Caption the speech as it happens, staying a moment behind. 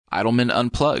Idleman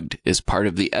Unplugged is part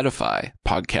of the Edify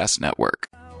podcast network.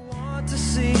 I want to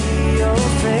see your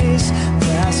face,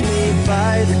 pass me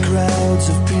by the crowds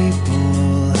of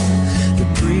people, the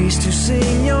priests who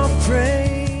sing your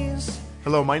praise.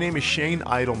 Hello, my name is Shane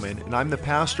Idleman, and I'm the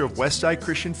pastor of Westside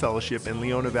Christian Fellowship in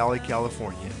Leona Valley,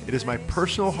 California. It is my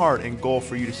personal heart and goal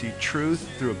for you to see truth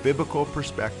through a biblical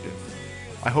perspective.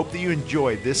 I hope that you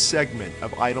enjoy this segment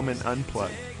of Idleman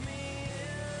Unplugged.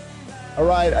 All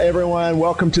right, everyone,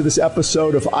 welcome to this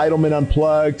episode of Idleman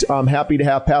Unplugged. I'm happy to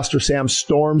have Pastor Sam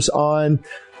Storms on.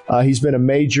 He's been a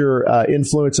major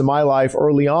influence in my life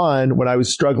early on when I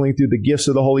was struggling through the gifts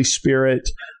of the Holy Spirit,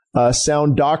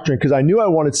 sound doctrine, because I knew I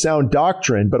wanted sound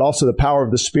doctrine, but also the power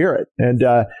of the Spirit, and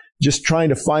just trying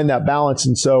to find that balance.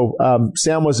 And so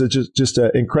Sam was just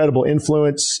an incredible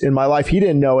influence in my life. He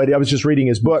didn't know it. I was just reading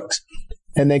his books,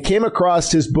 and then came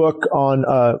across his book on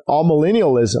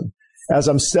Amillennialism. As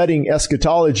I'm studying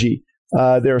eschatology,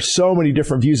 there are so many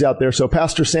different views out there. So,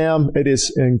 Pastor Sam, it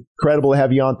is incredible to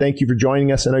have you on. Thank you for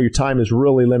joining us. I know your time is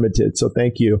really limited, so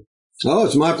thank you. Oh,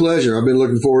 it's my pleasure. I've been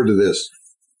looking forward to this.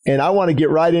 And I want to get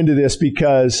right into this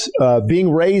because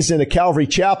being raised in a Calvary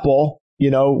chapel,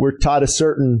 you know, we're taught a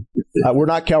certain, we're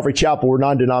not Calvary Chapel, we're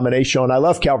non-denominational. And I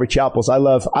love Calvary chapels. I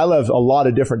love a lot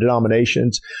of different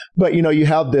denominations. But, you know, you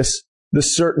have this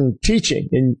certain teaching,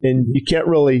 and you can't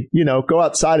really, you know, go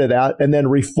outside of that. And then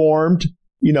Reformed,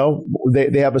 you know,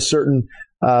 they have a certain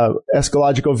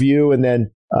eschatological view, and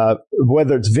then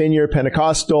whether it's Vineyard,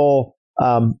 Pentecostal,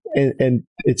 and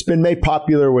it's been made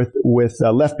popular with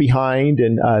Left Behind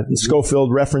and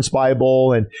Schofield Reference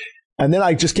Bible, and then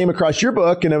I just came across your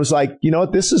book, and I was like, you know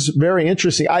what, this is very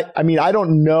interesting. I mean, I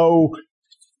don't know.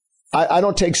 I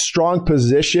don't take strong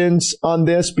positions on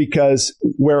this because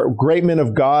where great men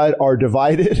of God are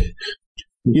divided,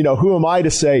 you know, who am I to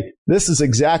say this is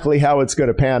exactly how it's going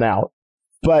to pan out?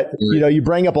 But, you know, you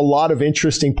bring up a lot of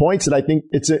interesting points, and I think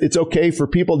it's okay for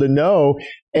people to know.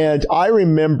 And I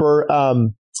remember,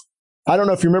 I don't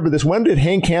know if you remember this. When did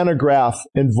Hank Hanegraaff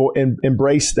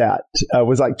embrace that? It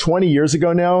was like 20 years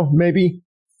ago now, maybe,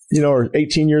 you know, or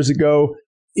 18 years ago.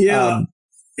 Yeah.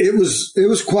 It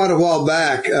was quite a while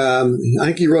back. I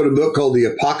think he wrote a book called The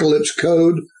Apocalypse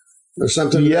Code or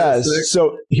something. Yes.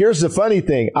 So here's the funny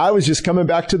thing. I was just coming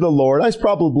back to the Lord. I was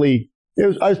probably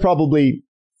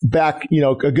back, you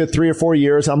know, a good 3 or 4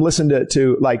 years. I'm listening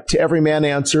to Every Man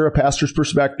Answer, a pastor's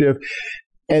perspective.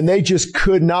 And they just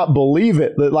could not believe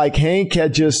it. That like Hank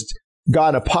had just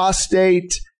gone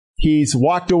apostate. He's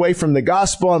walked away from the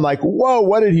gospel. I'm like, whoa,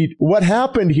 what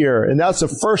happened here? And that's the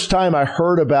first time I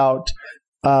heard about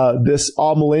this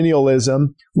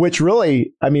amillennialism, which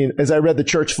really, I mean, as I read the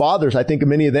church fathers, I think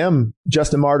many of them,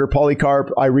 Justin Martyr, Polycarp,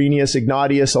 Irenaeus,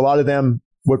 Ignatius, a lot of them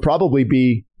would probably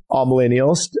be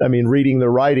amillennials. I mean, reading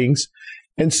their writings.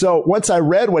 And so once I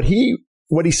read what he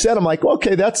said, I'm like,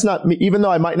 okay, that's not me. Even though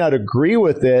I might not agree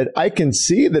with it, I can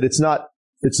see that it's not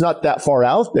that far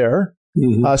out there.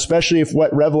 Mm-hmm. Especially if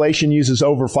what Revelation uses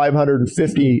over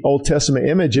 550 Old Testament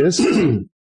images.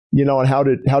 You know, and how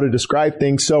to describe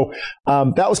things. So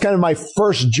that was kind of my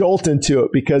first jolt into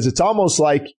it, because it's almost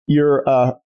like you're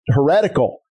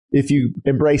heretical if you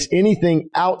embrace anything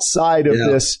outside of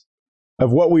this,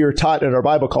 of what we were taught in our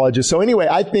Bible colleges. So anyway,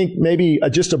 I think maybe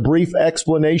just a brief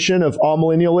explanation of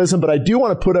amillennialism, but I do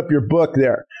want to put up your book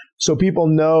there so people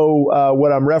know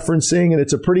what I'm referencing, and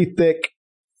it's a pretty thick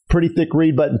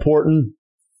read, but important.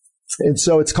 And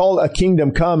so it's called A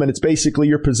Kingdom Come, and it's basically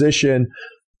your position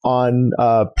on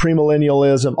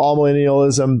premillennialism,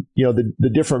 amillennialism, you know, the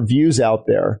different views out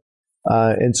there.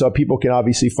 And so people can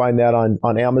obviously find that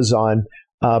on Amazon.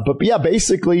 But yeah,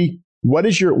 basically,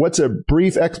 what's a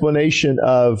brief explanation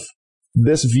of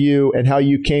this view and how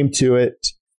you came to it?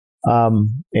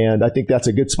 And I think that's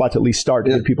a good spot to at least start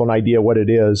to give people an idea what it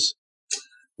is.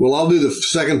 Well, I'll do the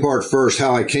second part first,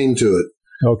 how I came to it.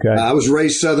 Okay. I was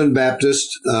raised Southern Baptist.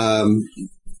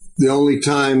 The only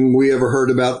time we ever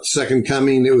heard about the second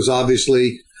coming, it was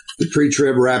obviously the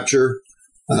pre-trib rapture,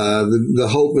 the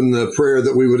hope and the prayer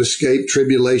that we would escape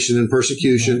tribulation and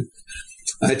persecution.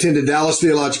 I attended Dallas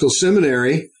Theological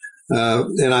Seminary,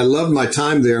 and I loved my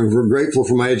time there, and we're grateful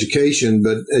for my education.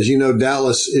 But as you know,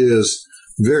 Dallas is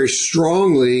very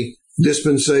strongly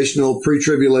dispensational,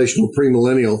 pre-tribulational,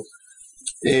 premillennial.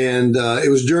 And it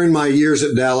was during my years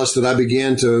at Dallas that I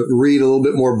began to read a little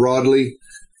bit more broadly.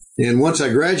 And once I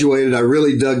graduated, I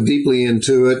really dug deeply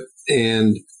into it.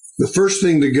 And the first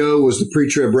thing to go was the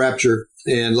pre-trib rapture.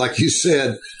 And like you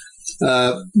said,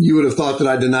 you would have thought that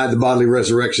I denied the bodily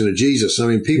resurrection of Jesus. I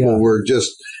mean, people were just,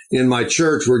 in my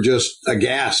church, were just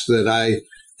aghast that I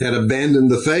had abandoned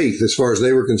the faith as far as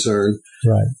they were concerned.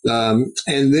 Right.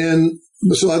 And then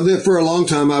So for a long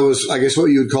time, I was, I guess, what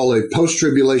you would call a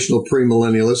post-tribulational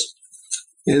premillennialist.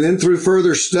 And then through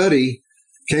further study,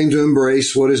 came to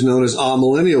embrace what is known as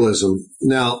amillennialism.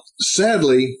 Now,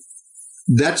 sadly,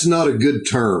 that's not a good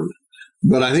term,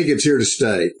 but I think it's here to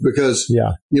stay because,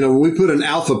 when we put an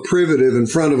alpha privative in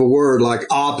front of a word like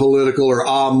apolitical or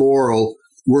amoral,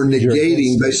 we're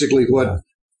negating basically what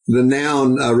the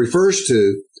noun refers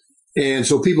to. And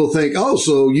so people think, oh,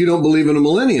 so you don't believe in a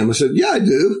millennium. I said, yeah, I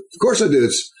do. Of course I do.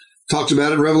 It's talked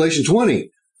about in Revelation 20.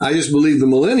 I just believe the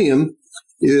millennium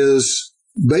is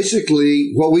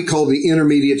basically what we call the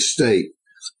intermediate state.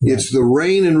 It's the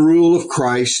reign and rule of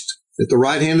Christ at the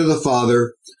right hand of the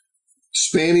Father,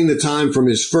 spanning the time from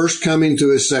his first coming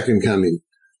to his second coming.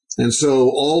 And so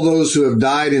all those who have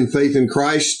died in faith in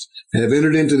Christ have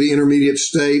entered into the intermediate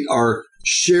state, are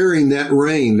sharing that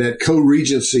reign, that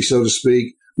co-regency, so to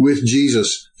speak, with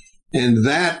Jesus. And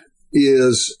that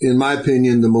is, in my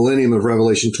opinion, the millennium of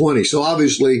Revelation 20. So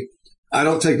obviously, I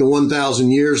don't take the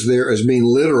 1,000 years there as being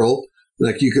literal,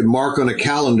 like you could mark on a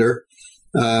calendar.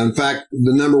 In fact,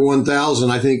 the number 1,000,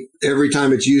 I think every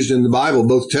time it's used in the Bible,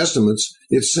 both Testaments,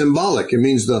 it's symbolic. It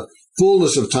means the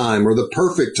fullness of time or the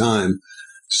perfect time.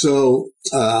 So,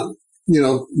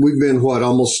 we've been,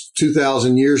 almost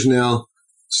 2,000 years now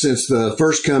since the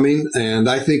first coming. And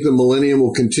I think the millennium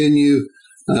will continue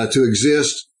to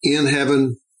exist in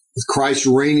heaven, with Christ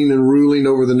reigning and ruling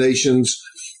over the nations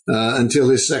until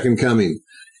his second coming.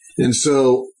 And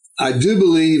so I do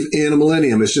believe in a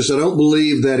millennium. It's just I don't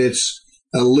believe that it's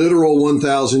a literal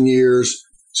 1,000 years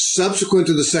subsequent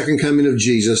to the second coming of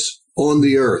Jesus on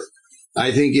the earth.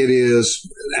 I think it is,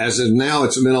 as of now,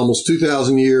 it's been almost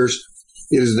 2,000 years.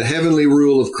 It is the heavenly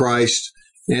rule of Christ,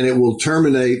 and it will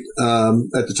terminate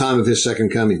at the time of his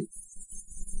second coming.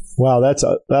 Wow, that's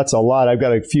a lot. I've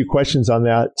got a few questions on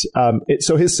that.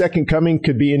 So his second coming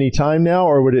could be any time now,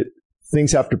 or would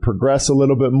things have to progress a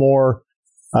little bit more?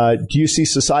 Do you see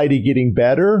society getting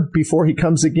better before he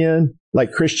comes again,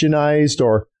 like Christianized,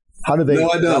 or how do they? No,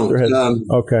 I don't.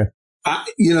 Okay.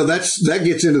 That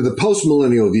gets into the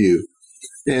postmillennial view,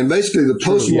 and basically the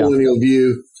postmillennial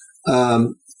view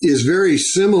is very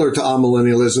similar to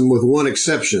amillennialism, with one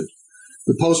exception.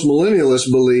 The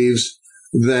postmillennialist believes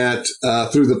that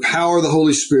through the power of the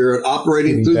Holy Spirit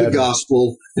operating through the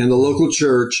gospel and the local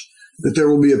church, that there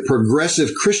will be a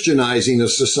progressive Christianizing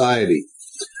of society.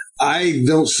 I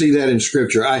don't see that in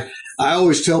Scripture. I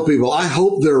always tell people, I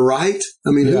hope they're right. I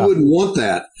mean, who wouldn't want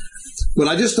that? But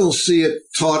I just don't see it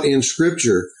taught in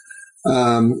Scripture.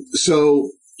 So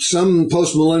some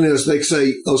postmillennialists, they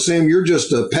say, oh, Sam, you're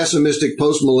just a pessimistic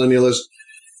postmillennialist.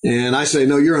 And I say,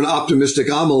 no, you're an optimistic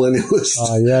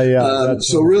amillennialist.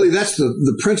 So really, that's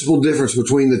the principal difference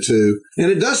between the two.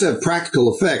 And it does have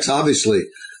practical effects, obviously.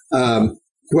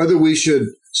 Whether we should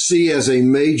see as a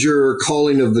major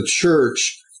calling of the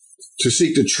church to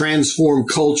seek to transform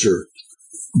culture,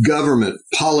 government,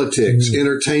 politics,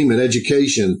 entertainment,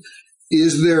 education,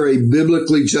 is there a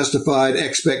biblically justified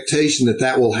expectation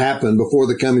that will happen before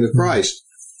the coming of Christ?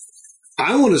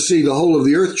 I want to see the whole of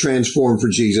the earth transformed for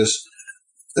Jesus.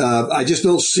 I just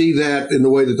don't see that in the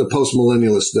way that the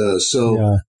postmillennialist does.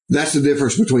 So that's the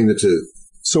difference between the two.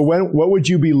 So what would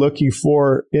you be looking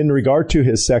for in regard to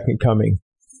his second coming?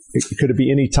 Could it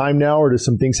be any time now, or do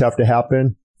some things have to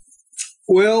happen?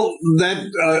 Well,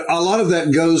 that a lot of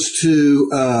that goes to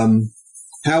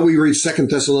how we read 2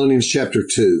 Thessalonians chapter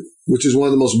 2, which is one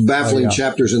of the most baffling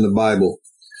chapters in the Bible,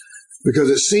 because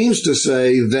it seems to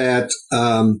say that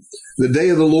the day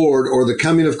of the Lord, or the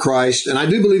coming of Christ, and I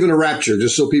do believe in a rapture,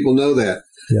 just so people know that.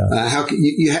 How can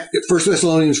you 1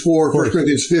 Thessalonians 4, 1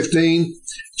 Corinthians 15,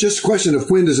 just a question of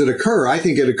when does it occur? I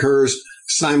think it occurs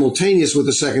simultaneous with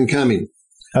the second coming.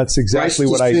 That's exactly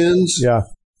Christ what ascends,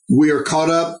 we are caught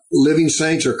up, living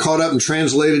saints are caught up and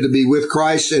translated to be with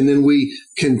Christ, and then we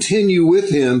continue with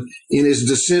him in his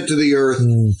descent to the earth,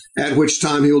 at which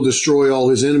time he will destroy all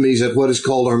his enemies at what is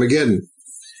called Armageddon.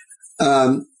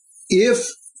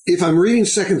 If I'm reading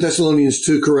 2 Thessalonians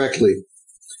 2 correctly,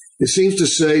 it seems to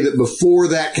say that before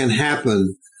that can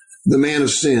happen, the man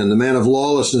of sin, the man of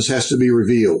lawlessness, has to be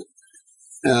revealed.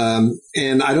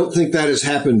 And I don't think that has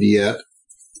happened yet.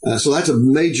 So that's a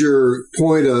major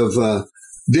point of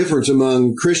difference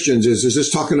among Christians. Is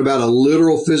this talking about a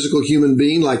literal physical human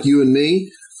being like you and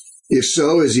me? If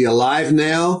so, is he alive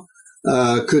now?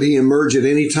 Could he emerge at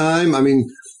any time? I mean,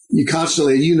 we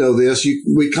constantly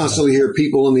hear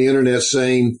people on the internet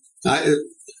saying,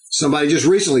 somebody just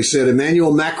recently said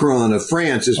Emmanuel Macron of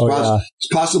France is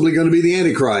possibly going to be the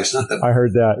Antichrist. I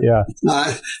heard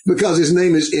that, because his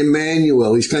name is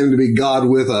Emmanuel. He's claiming to be God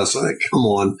with us. Come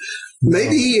on.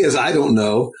 Maybe he is. I don't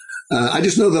know. I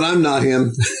just know that I'm not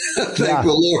him. Thank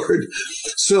the Lord.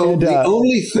 So the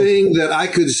only thing that I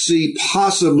could see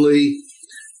possibly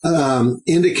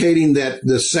indicating that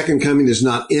the second coming is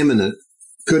not imminent,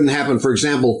 couldn't happen, for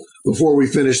example, before we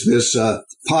finish this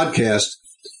podcast,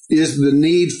 is the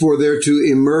need for there to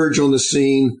emerge on the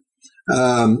scene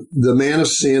the man of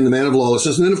sin, the man of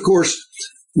lawlessness. And then, of course,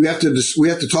 we have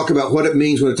to talk about what it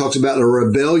means when it talks about a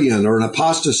rebellion or an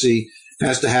apostasy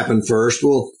has to happen first.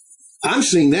 Well, I'm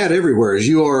seeing that everywhere, as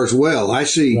you are as well. I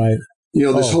see,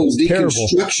 this whole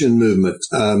deconstruction movement.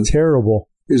 Terrible.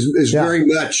 Is very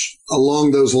much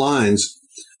along those lines.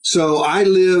 So I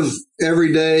live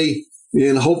every day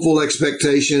in hopeful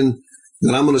expectation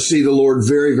that I'm going to see the Lord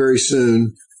very, very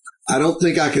soon. I don't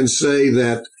think I can say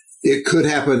that it could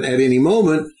happen at any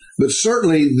moment, but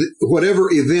certainly whatever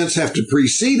events have to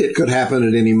precede it could happen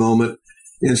at any moment.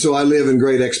 And so I live in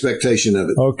great expectation of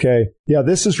it. Okay. Yeah,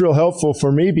 this is real helpful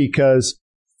for me because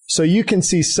so you can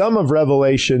see some of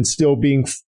Revelation still being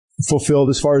fulfilled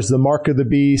as far as the mark of the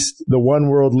beast, the one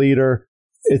world leader.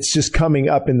 It's just coming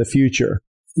up in the future.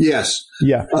 Yes.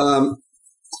 Yeah.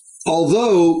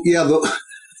 Although, the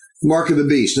mark of the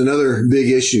beast, another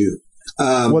big issue.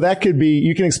 Well, that could be,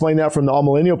 you can explain that from the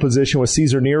Amillennial position with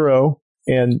Caesar Nero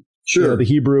and the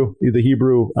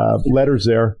Hebrew letters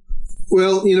there.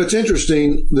 Well, it's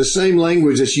interesting. The same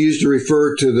language that's used to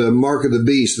refer to the mark of the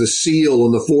beast, the seal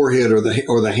on the forehead or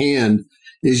the hand,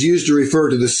 is used to refer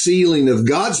to the sealing of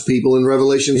God's people in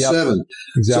Revelation 7.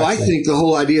 Exactly. So I think the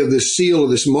whole idea of this seal or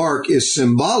this mark is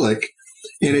symbolic,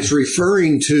 and it's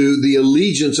referring to the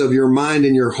allegiance of your mind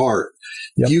and your heart.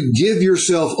 Yep. You give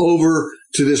yourself over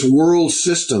to this world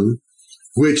system,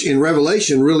 which in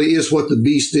Revelation really is what the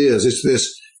beast is. It's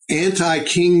this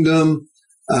anti-kingdom,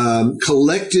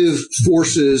 collective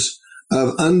forces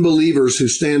of unbelievers who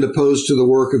stand opposed to the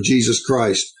work of Jesus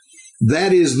Christ.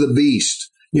 That is the beast.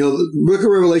 The book of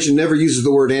Revelation never uses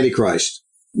the word Antichrist,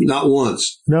 not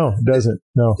once. No, it doesn't.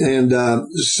 No. And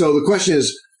so the question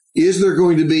is there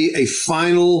going to be a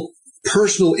final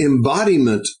personal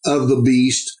embodiment of the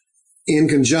beast in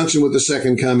conjunction with the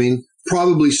second coming?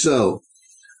 Probably so.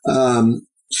 I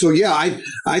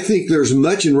think there's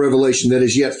much in Revelation that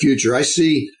is yet future. I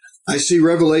see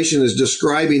Revelation as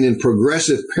describing in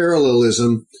progressive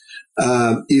parallelism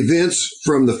events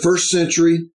from the first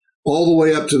century all the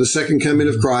way up to the second coming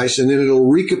of Christ, and then it'll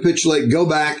recapitulate, go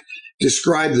back,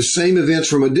 describe the same events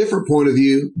from a different point of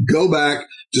view, go back,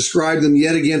 describe them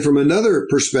yet again from another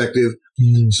perspective.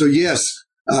 So yes,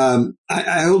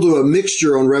 I hold to a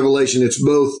mixture on Revelation. It's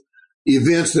both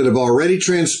events that have already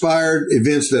transpired,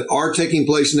 events that are taking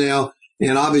place now,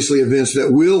 and obviously events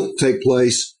that will take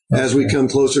place as we come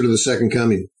closer to the second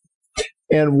coming.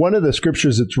 And one of the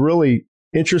scriptures that's really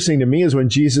interesting to me is when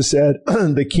Jesus said,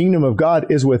 the kingdom of God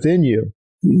is within you.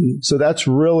 Mm-hmm. So that's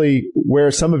really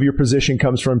where some of your position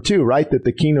comes from too, right? That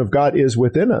the kingdom of God is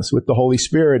within us with the Holy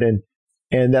Spirit.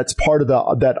 And that's part of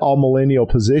that all-millennial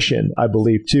position, I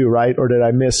believe too, right? Or did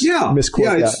I misquote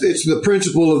that? It's the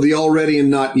principle of the already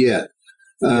and not yet,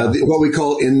 what we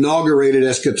call inaugurated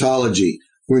eschatology.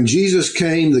 When Jesus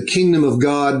came, the kingdom of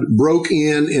God broke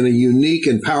in a unique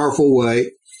and powerful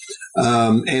way,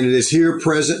 and it is here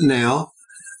present now.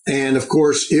 And of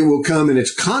course, it will come in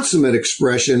its consummate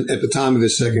expression at the time of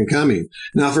his second coming.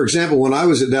 Now, for example, when I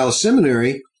was at Dallas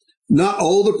Seminary, not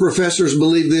all the professors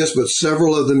believed this, but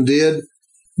several of them did.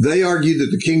 They argued that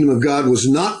the kingdom of God was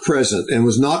not present and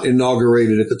was not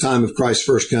inaugurated at the time of Christ's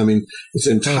first coming. It's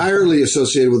entirely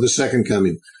associated with the second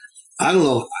coming. I don't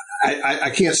know.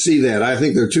 I can't see that. I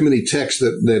think there are too many texts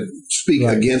that speak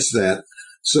against that.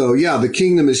 So, the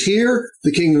kingdom is here.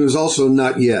 The kingdom is also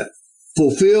not yet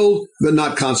fulfilled, but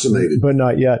not consummated. But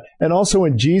not yet. And also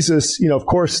when Jesus, of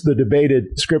course, the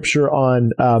debated scripture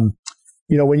on,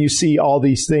 when you see all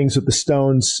these things with the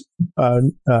stones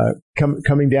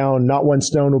coming down, not one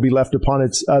stone will be left upon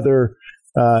its other,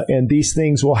 and these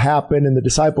things will happen, and the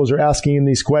disciples are asking him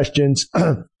these questions.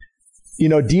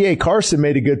 D.A. Carson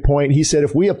made a good point. He said,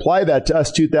 if we apply that to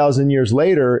us 2,000 years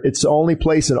later, it's the only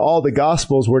place in all the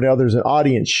Gospels where now there's an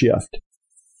audience shift.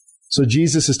 So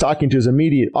Jesus is talking to his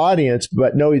immediate audience,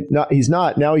 but no, he's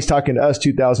not. Now he's talking to us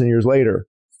 2,000 years later.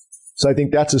 So I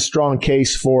think that's a strong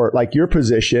case for like your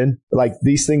position, like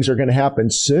these things are going to happen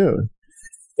soon.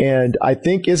 And I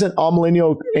think isn't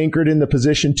Amillennial anchored in the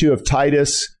position too of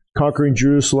Titus conquering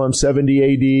Jerusalem 70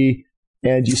 AD?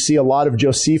 And you see a lot of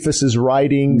Josephus's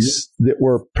writings that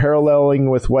were paralleling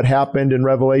with what happened in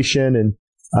Revelation. And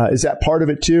is that part of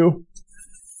it too?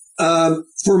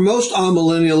 For most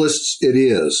amillennialists, it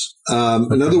is.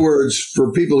 In other words,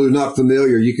 for people who are not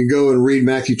familiar, you can go and read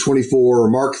Matthew 24 or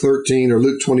Mark 13 or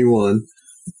Luke 21.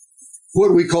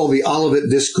 what we call the Olivet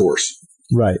Discourse.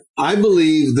 Right. I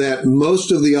believe that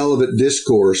most of the Olivet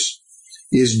Discourse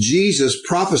is Jesus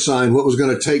prophesying what was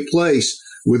going to take place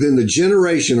within the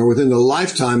generation or within the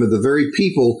lifetime of the very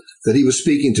people that he was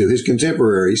speaking to, his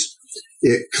contemporaries.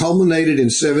 It culminated in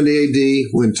 70 AD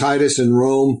when Titus in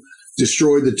Rome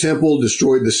destroyed the temple,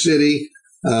 destroyed the city,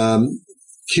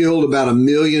 killed about 1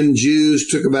 million Jews,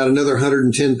 took about another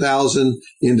 110,000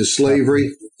 into slavery.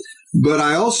 But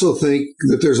I also think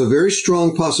that there's a very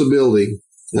strong possibility,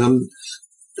 and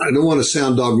I don't want to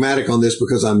sound dogmatic on this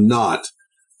because I'm not,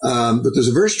 but there's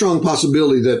a very strong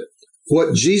possibility that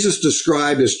what Jesus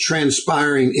described as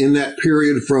transpiring in that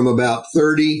period from about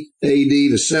 30 AD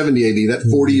to 70 AD, that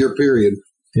 40-year period,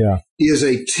 is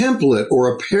a template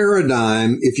or a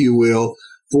paradigm, if you will,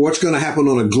 for what's going to happen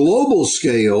on a global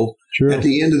scale at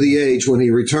the end of the age when he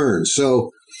returns.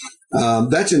 So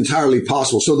that's entirely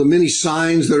possible. So the many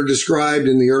signs that are described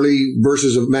in the early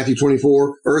verses of Matthew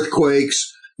 24,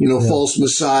 earthquakes, false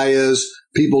messiahs,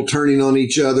 people turning on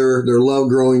each other, their love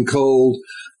growing cold,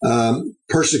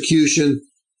 persecution.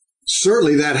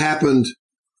 Certainly that happened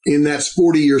in that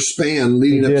 40-year span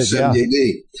leading up to 70 AD.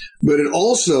 But it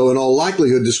also, in all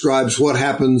likelihood, describes what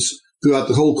happens throughout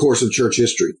the whole course of church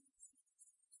history.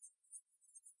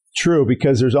 True,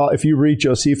 because if you read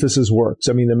Josephus's works,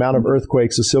 I mean, the amount of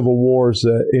earthquakes, the civil wars,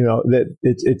 that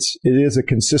it is a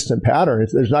consistent pattern.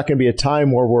 There's not going to be a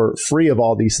time where we're free of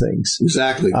all these things.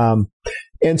 Exactly.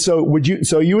 And so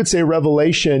you would say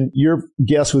Revelation, your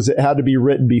guess was it had to be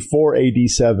written before AD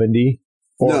 70,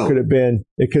 or No. it could have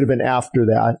been after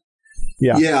that.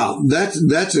 Yeah. Yeah,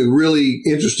 that's a really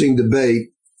interesting debate.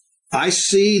 I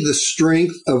see the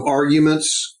strength of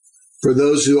arguments for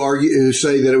those who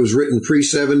say that it was written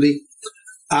pre-70.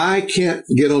 I can't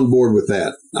get on board with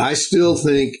that. I still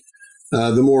think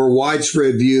the more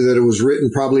widespread view that it was written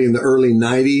probably in the early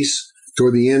 90s,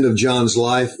 toward the end of John's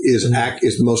life, is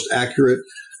the most accurate.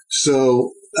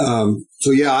 So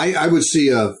yeah, I would see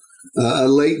a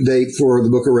late date for the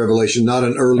Book of Revelation, not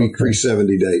an early pre-70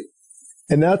 date.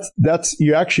 And that's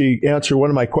you actually answer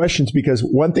one of my questions, because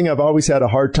one thing I've always had a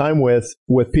hard time with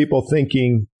people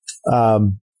thinking,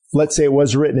 let's say it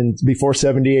was written before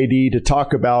 70 AD to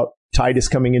talk about Titus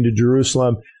coming into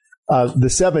Jerusalem.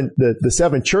 The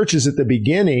seven churches at the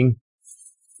beginning,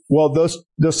 well, those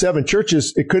seven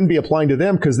churches, it couldn't be applying to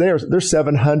them because they're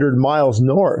 700 miles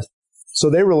north. So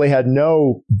they really had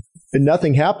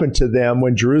nothing happened to them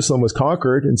when Jerusalem was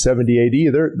conquered in 70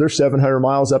 AD. They're 700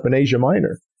 miles up in Asia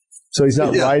Minor. So he's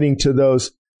not writing to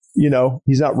those,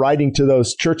 he's not writing to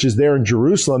those churches there in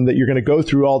Jerusalem that you're going to go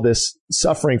through all this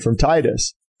suffering from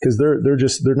Titus, because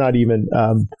they're not even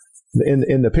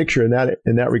in the picture in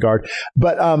that regard.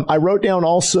 But I wrote down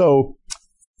also,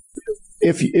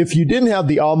 if you didn't have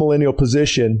the amillennial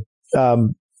position,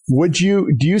 do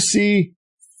you see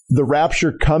the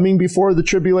rapture coming before the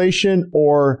tribulation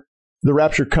or the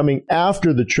rapture coming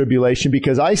after the tribulation?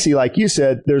 Because I see, like you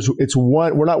said,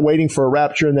 we're not waiting for a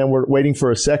rapture and then we're waiting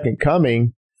for a second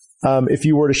coming. If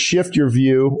you were to shift your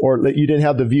view, or that you didn't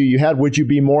have the view you had, would you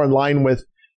be more in line with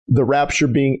the rapture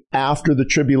being after the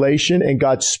tribulation and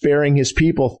God sparing his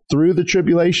people through the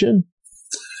tribulation?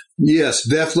 Yes,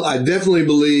 definitely. I definitely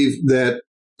believe that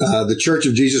the Church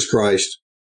of Jesus Christ,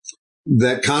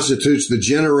 that constitutes the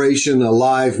generation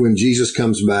alive when Jesus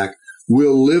comes back,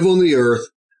 will live on the earth,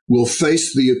 will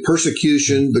face the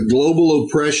persecution, the global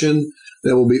oppression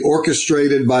that will be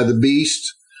orchestrated by the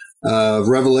beast of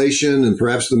Revelation and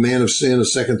perhaps the man of sin of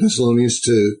 2 Thessalonians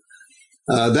 2.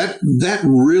 That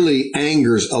really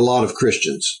angers a lot of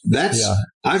Christians.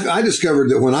 I discovered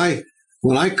that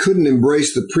when I couldn't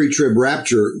embrace the pre-trib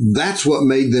rapture, that's what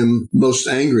made them most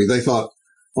angry. They thought,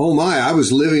 oh my, I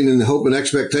was living in the hope and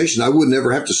expectation I would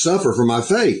never have to suffer for my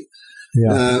faith.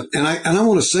 Yeah. And I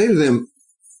want to say to them,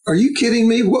 are you kidding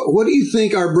me? What do you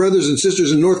think our brothers and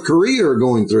sisters in North Korea are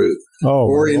going through?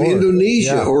 Or in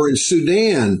Indonesia, or in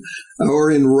Sudan, or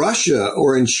in Russia,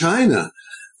 or in China?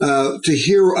 To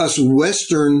hear us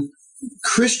Western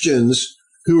Christians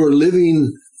who are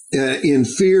living in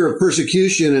fear of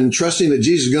persecution and trusting that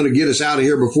Jesus is going to get us out of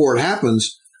here before it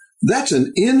happens, that's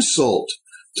an insult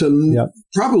to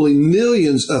probably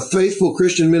millions of faithful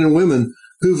Christian men and women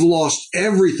who've lost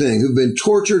everything, who've been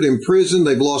tortured, imprisoned,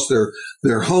 they've lost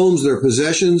their homes, their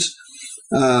possessions.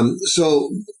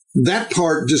 So that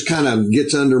part just kind of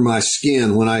gets under my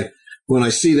skin when I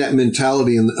see that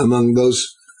mentality among those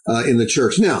in the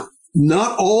church. Now,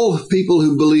 not all people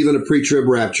who believe in a pre-trib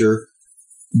rapture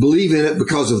believe in it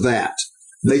because of that.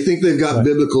 They think they've got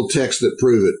biblical texts that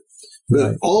prove it.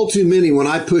 But all too many, when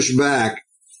I push back,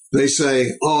 they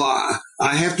say, oh,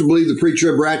 I have to believe the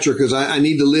pre-trib rapture because I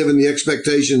need to live in the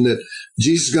expectation that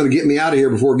Jesus is going to get me out of here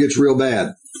before it gets real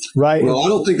bad. Right. Well, I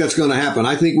don't think that's going to happen.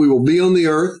 I think we will be on the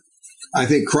earth. I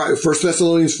think 1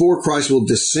 Thessalonians 4, Christ will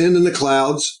descend in the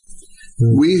clouds.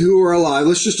 We who are alive,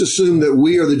 let's just assume that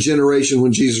we are the generation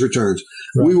when Jesus returns.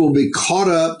 Right. We will be caught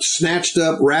up, snatched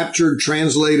up, raptured,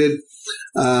 translated.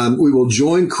 We will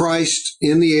join Christ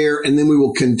in the air, and then we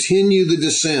will continue the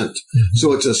descent. Mm-hmm.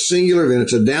 So it's a singular event.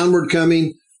 It's a downward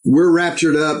coming. We're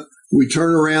raptured up. We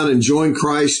turn around and join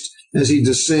Christ as he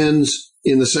descends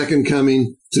in the second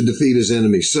coming to defeat his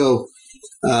enemies. So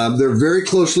they're very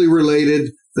closely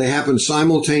related. They happen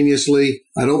simultaneously.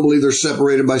 I don't believe they're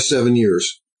separated by 7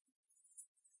 years.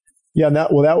 Yeah,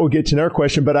 that will get to another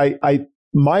question. But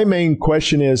my main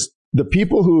question is the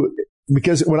people who,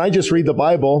 because when I just read the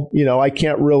Bible,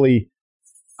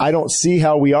 I don't see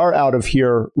how we are out of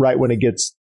here right when it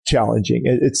gets challenging.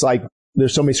 It's like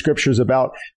there's so many scriptures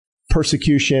about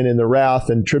persecution and the wrath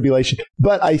and tribulation.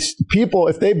 But people,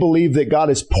 if they believe that God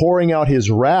is pouring out his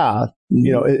wrath,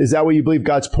 is that what you believe?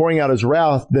 God's pouring out his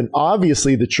wrath, then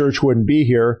obviously the church wouldn't be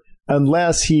here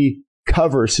unless he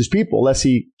covers his people, unless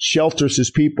he shelters his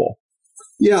people.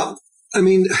 Yeah. I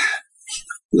mean,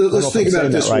 let's think about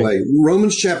it this way.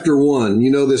 Romans chapter 1, you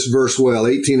know this verse well,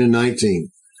 18 and 19.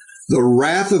 The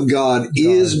wrath of God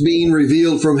is being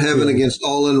revealed from heaven against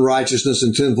all unrighteousness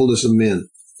and sinfulness of men.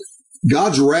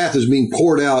 God's wrath is being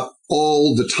poured out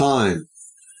all the time.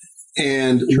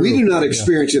 And we do not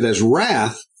experience it as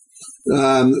wrath.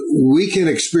 We can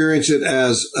experience it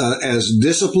as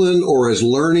discipline or as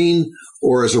learning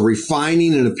or as a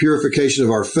refining and a purification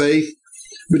of our faith.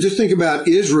 But just think about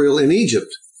Israel in Egypt.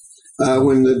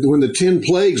 When the 10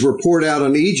 plagues were poured out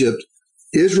on Egypt,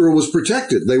 Israel was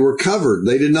protected. They were covered.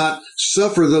 They did not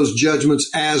suffer those judgments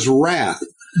as wrath.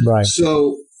 Right.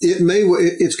 So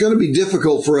it's going to be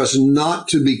difficult for us not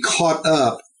to be caught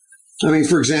up. I mean,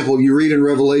 for example, you read in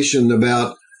Revelation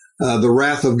about the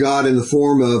wrath of God in the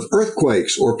form of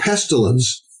earthquakes or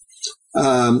pestilence.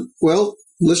 Well,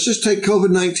 let's just take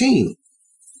COVID-19.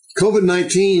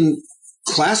 COVID-19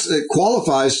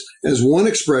 qualifies as one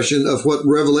expression of what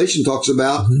Revelation talks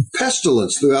about,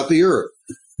 pestilence throughout the earth.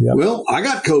 Yep. Well, I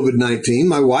got COVID-19.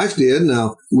 My wife did.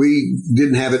 Now, we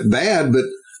didn't have it bad, but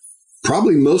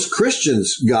probably most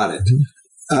Christians got it.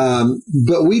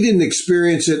 But we didn't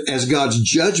experience it as God's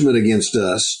judgment against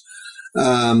us.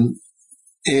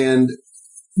 And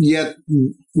yet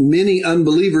many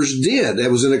unbelievers did.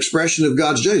 That was an expression of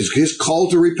God's judgment, his call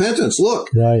to repentance. Look,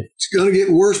 It's going to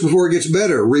get worse before it gets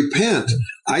better. Repent.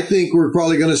 I think we're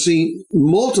probably going to see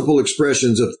multiple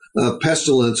expressions of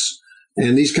pestilence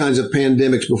and these kinds of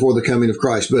pandemics before the coming of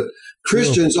Christ. But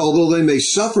Christians, although they may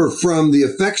suffer from the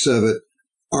effects of it,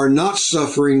 are not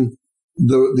suffering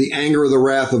the anger or the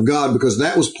wrath of God, because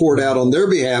that was poured out on their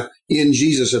behalf in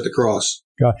Jesus at the cross.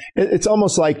 God. It's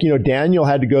almost like, Daniel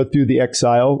had to go through the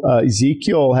exile.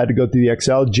 Ezekiel had to go through the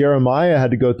exile. Jeremiah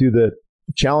had to go through the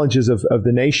challenges of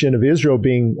the nation of Israel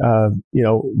being,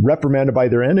 reprimanded by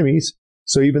their enemies.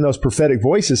 So even those prophetic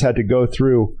voices had to go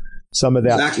through some of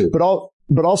that. Exactly.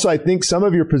 But also, I think some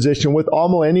of your position with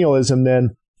amillennialism,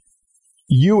 then,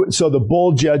 so the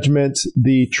bowl judgments,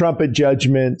 the trumpet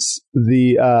judgments,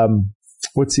 the,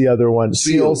 what's the other one?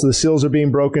 Seals. The seals are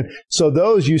being broken. So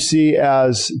those you see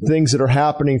as things that are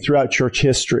happening throughout church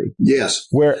history. Yes.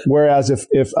 Whereas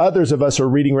if others of us are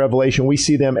reading Revelation, we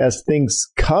see them as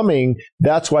things coming.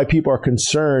 That's why people are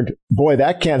concerned. Boy,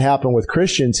 that can't happen with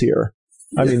Christians here.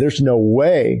 I mean, there's no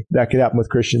way that could happen with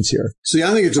Christians here. See,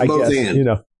 I think it's a both and.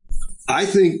 I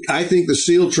think the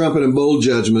seal, trumpet, and bowl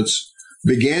judgments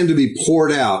began to be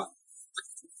poured out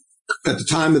at the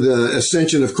time of the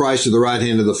ascension of Christ to the right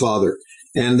hand of the Father.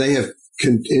 And they have,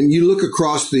 and you look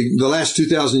across the last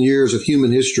 2,000 years of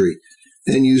human history,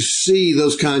 and you see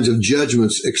those kinds of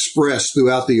judgments expressed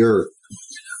throughout the earth.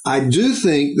 I do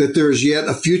think that there's yet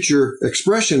a future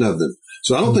expression of them.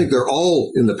 So I don't think they're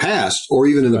all in the past or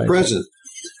even in the present.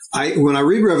 When I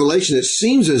read Revelation, it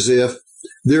seems as if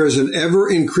there is an ever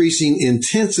increasing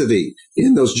intensity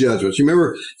in those judgments. You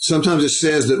remember, sometimes it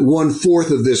says that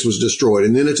 1/4 of this was destroyed,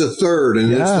 and then it's 1/3,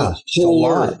 and then it's the whole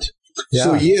earth. Yeah.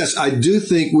 So yes, I do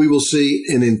think we will see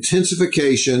an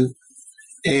intensification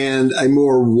and a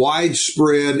more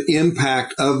widespread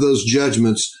impact of those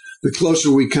judgments the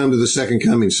closer we come to the second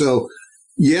coming. So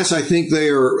yes, I think they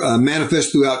are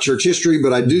manifest throughout church history,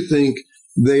 but I do think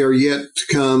they are yet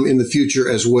to come in the future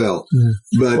as well.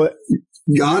 But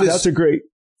God is... That's a great...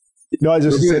 No, I was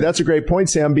just going to say, that's a great point,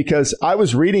 Sam, because I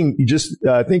was reading just,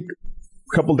 I think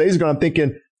a couple of days ago, I'm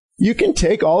thinking, you can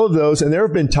take all of those, and there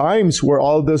have been times where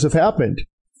all of those have happened.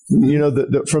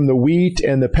 From the wheat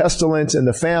and the pestilence and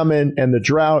the famine and the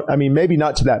drought. I mean, maybe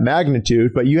not to that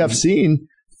magnitude, but you have seen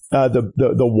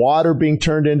the water being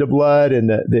turned into blood, and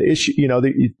the issue,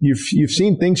 you've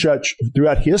seen things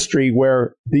throughout history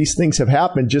where these things have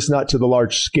happened, just not to the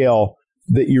large scale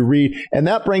that you read. And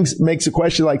that makes a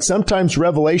question, like sometimes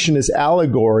Revelation is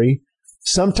allegory,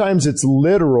 sometimes it's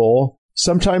literal,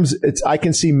 sometimes I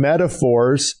can see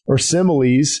metaphors or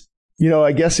similes.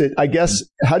 I guess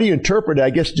how do you interpret it?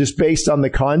 I guess just based on the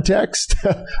context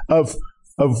of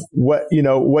what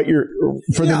you're,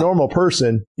 for the normal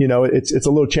person, it's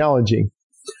a little challenging.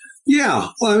 Yeah.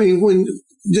 Well, I mean,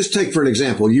 just take for an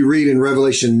example, you read in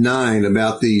Revelation 9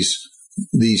 about these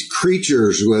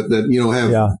creatures that,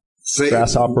 have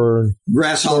grasshopper,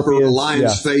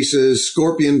 lion's faces,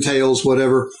 scorpion tails,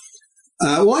 whatever.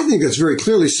 Well, I think that's very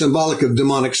clearly symbolic of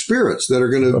demonic spirits that are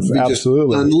going to be just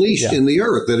unleashed in the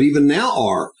earth, that even now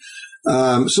are.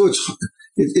 So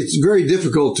it's very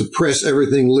difficult to press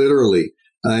everything literally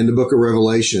in the book of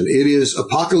Revelation. It is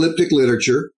apocalyptic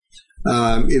literature.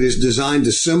 It is designed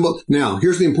to symbol. Now,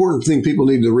 here's the important thing people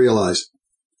need to realize.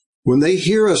 When they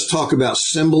hear us talk about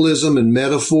symbolism and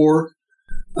metaphor,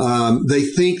 they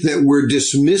think that we're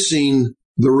dismissing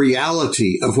the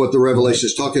reality of what the Revelation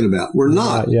is talking about. We're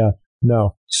not.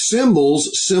 No. Symbols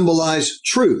symbolize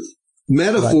truth.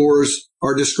 Metaphors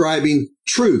are describing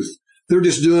truth. They're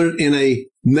just doing it in a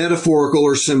metaphorical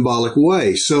or symbolic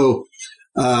way. So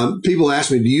people ask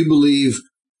me, do you believe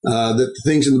that the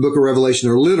things in the book of Revelation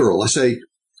are literal? I say,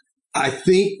 I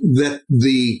think that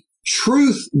the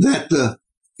truth that the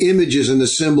images and the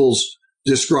symbols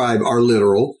describe are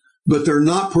literal, but they're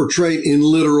not portrayed in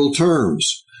literal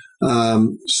terms.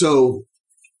 So,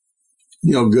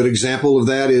 good example of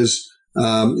that is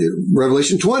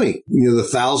Revelation 20, the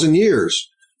 1,000 years.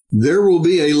 There will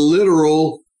be a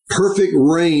literal perfect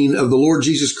reign of the Lord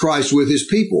Jesus Christ with his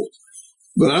people.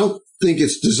 But I don't think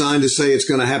it's designed to say it's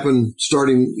going to happen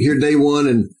starting here day one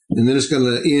and then it's going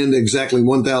to end exactly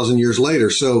 1,000 years later.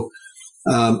 So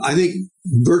I think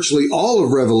virtually all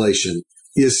of Revelation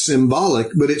is symbolic,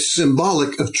 but it's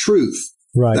symbolic of truth.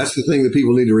 Right. That's the thing that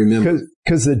people need to remember.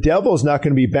 Because the devil's not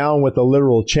going to be bound with a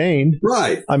literal chain.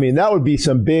 Right. I mean, that would be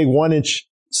some big 1-inch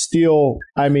steel.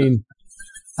 I mean.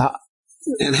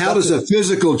 And how does a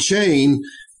physical chain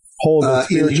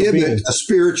inhibit a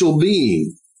spiritual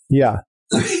being? Yeah.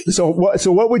 So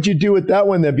what would you do with that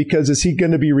one then? Because is he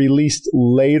going to be released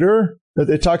later? That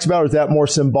it talks about, or is that more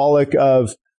symbolic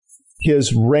of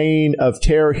his reign of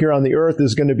terror here on the earth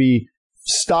is going to be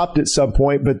stopped at some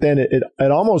point, but then it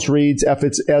almost reads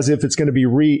as if it's going to be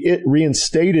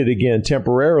reinstated again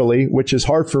temporarily, which is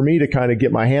hard for me to kind of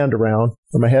get my head around.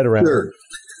 Sure.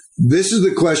 This is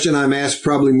the question I'm asked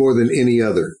probably more than any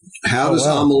other. How does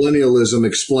amillennialism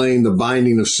explain the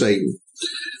binding of Satan?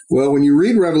 Well, when you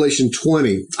read Revelation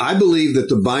 20, I believe that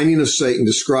the binding of Satan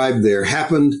described there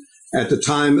happened at the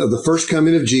time of the first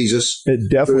coming of Jesus.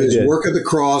 It definitely his did. Work at the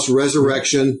cross,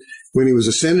 resurrection, when he was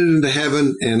ascended into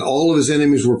heaven and all of his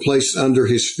enemies were placed under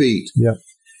his feet. Yeah.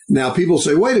 Now, people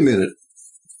say, wait a minute.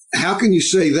 How can you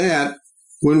say that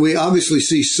when we obviously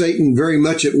see Satan very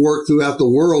much at work throughout the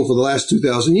world for the last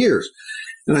 2,000 years?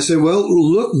 And I say, well,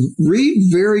 look, read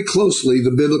very closely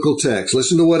the biblical text.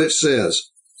 Listen to what it says.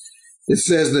 It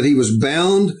says that he was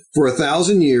bound for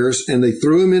 1,000 years and they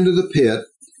threw him into the pit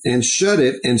and shut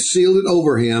it and sealed it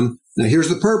over him. Now, here's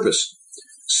the purpose.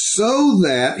 So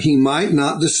that he might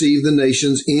not deceive the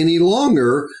nations any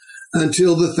longer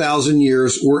until the 1,000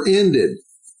 years were ended.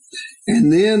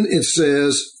 And then it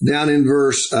says down in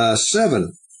verse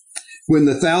 7, when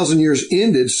the 1,000 years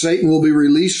ended, Satan will be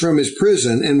released from his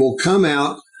prison and will come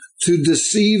out to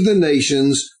deceive the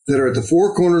nations that are at the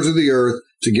four corners of the earth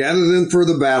to gather them for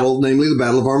the battle, namely the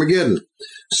battle of Armageddon.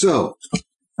 So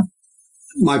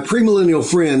my premillennial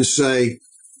friends say,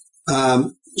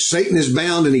 Satan is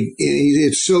bound and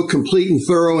it's so complete and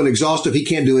thorough and exhaustive, he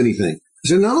can't do anything. I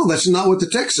said, no, that's not what the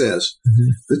text says. Mm-hmm.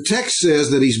 The text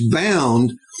says that he's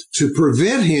bound to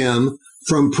prevent him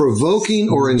from provoking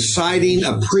or inciting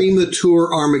a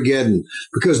premature Armageddon,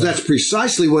 because that's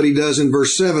precisely what he does in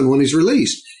verse 7 when he's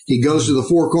released. He goes to the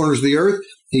four corners of the earth.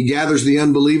 He gathers the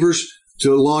unbelievers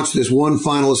to launch this one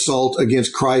final assault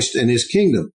against Christ and his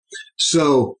kingdom.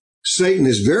 So Satan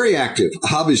is very active.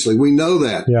 Obviously, we know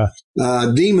that. Yeah.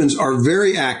 Demons are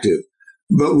very active.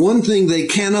 But one thing they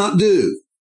cannot do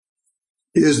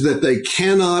is that they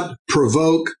cannot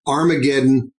provoke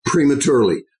Armageddon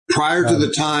prematurely, prior to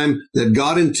the time that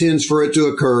God intends for it to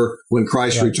occur when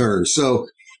Christ returns. So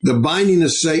the binding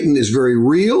of Satan is very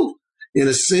real. In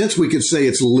a sense, we could say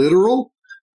it's literal.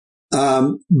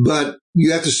 But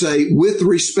you have to say, with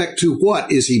respect to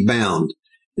what is he bound?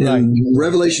 And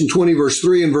Revelation 20, verse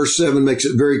 3 and verse 7 makes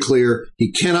it very clear.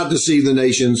 He cannot deceive the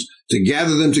nations to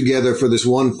gather them together for this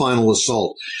one final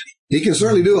assault. He can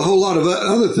certainly do a whole lot of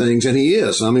other things, and he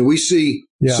is. I mean, we see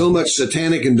so much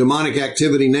satanic and demonic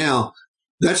activity now.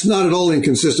 That's not at all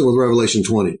inconsistent with Revelation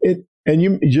 20. And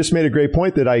you just made a great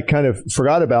point that I kind of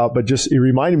forgot about, but just it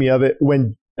reminded me of it.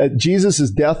 When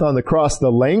Jesus' death on the cross,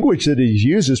 the language that he's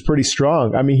used is pretty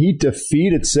strong. I mean, he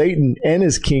defeated Satan and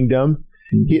his kingdom.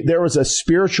 There was a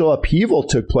spiritual upheaval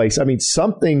took place. I mean,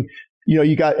 something,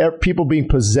 you got people being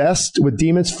possessed with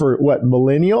demons for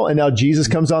millennial. And now Jesus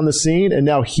comes on the scene, and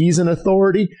now he's an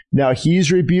authority. Now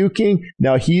he's rebuking.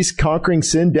 Now he's conquering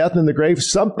sin, death, and the grave.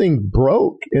 Something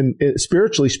broke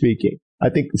spiritually speaking. I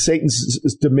think Satan's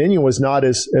dominion was not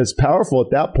as powerful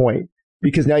at that point,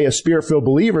 because now you have spirit-filled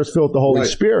believers filled with the Holy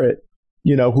Spirit,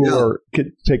 who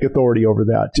could take authority over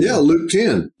that too. Yeah, Luke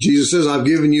 10. Jesus says, I've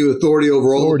given you authority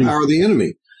over all the power of the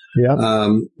enemy. Yeah.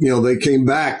 They came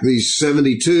back, these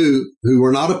 72 who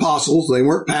were not apostles. They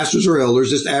weren't pastors or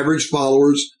elders, just average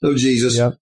followers of Jesus.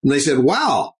 Yeah. And they said,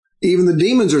 wow, even the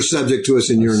demons are subject to us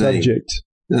in your name.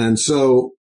 And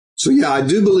so I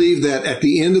do believe that at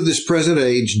the end of this present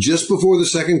age, just before the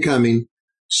second coming,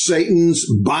 Satan's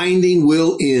binding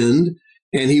will end,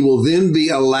 and he will then be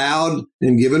allowed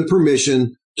and given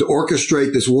permission to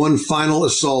orchestrate this one final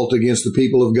assault against the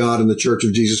people of God and the Church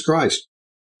of Jesus Christ.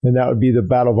 And that would be the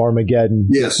Battle of Armageddon.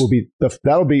 Yes.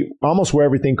 That'll be almost where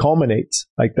everything culminates.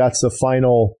 Like that's the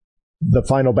final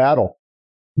battle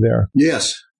there.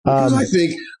 Yes. Because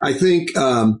I think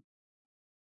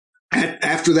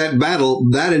after that battle,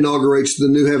 that inaugurates the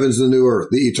new heavens and the new earth,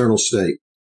 the eternal state.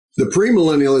 The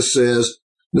premillennialist says,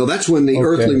 no, that's when the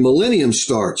earthly millennium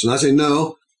starts. And I say,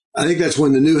 no, I think that's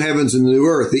when the new heavens and the new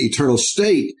earth, the eternal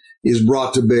state, is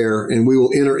brought to bear, and we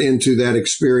will enter into that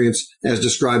experience as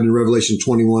described in Revelation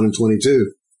 21 and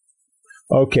 22.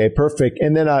 Okay, perfect.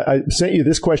 And then I sent you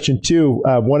this question too.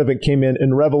 One of it came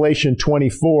in Revelation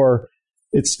 24.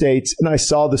 It states, and I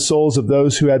saw the souls of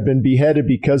those who had been beheaded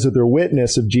because of their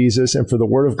witness of Jesus and for the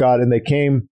word of God, and they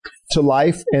came to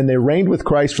life, and they reigned with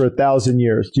Christ for 1,000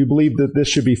 years. Do you believe that this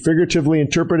should be figuratively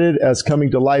interpreted as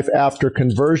coming to life after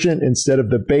conversion instead of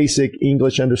the basic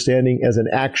English understanding as an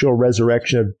actual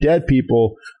resurrection of dead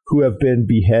people who have been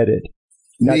beheaded?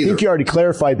 Now, I think you already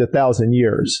clarified the 1,000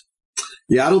 years.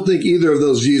 Yeah, I don't think either of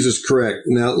those views is correct.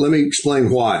 Now, let me explain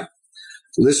why.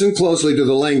 Listen closely to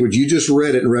the language. You just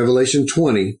read it in Revelation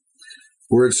 20,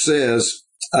 where it says,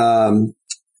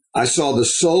 I saw the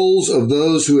souls of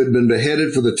those who had been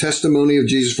beheaded for the testimony of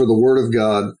Jesus, for the word of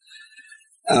God.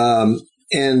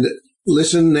 And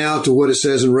listen now to what it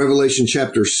says in Revelation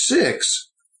chapter 6,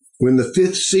 when the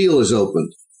fifth seal is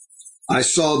opened. I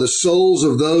saw the souls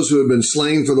of those who had been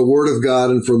slain for the word of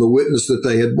God and for the witness that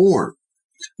they had borne.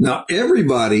 Now,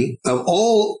 everybody of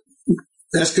all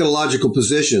eschatological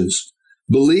positions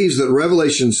believes that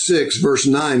Revelation 6, verse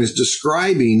 9, is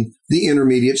describing the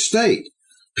intermediate state.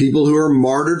 People who are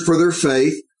martyred for their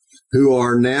faith, who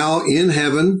are now in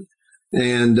heaven,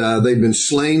 and they've been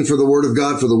slain for the word of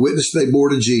God, for the witness they bore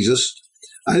to Jesus.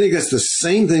 I think that's the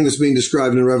same thing that's being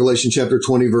described in Revelation chapter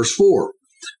 20, verse 4.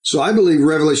 So I believe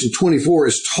Revelation 24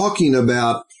 is talking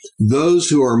about those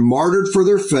who are martyred for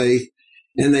their faith,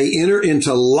 and they enter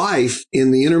into life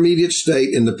in the intermediate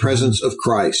state in the presence of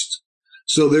Christ.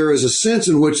 So there is a sense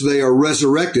in which they are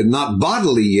resurrected, not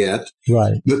bodily yet,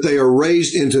 right, but they are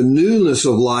raised into newness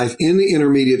of life in the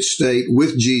intermediate state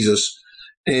with Jesus.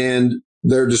 And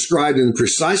they're described in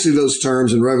precisely those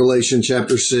terms in Revelation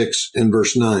chapter 6 and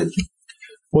verse 9.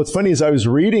 What's funny is I was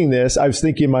reading this, I was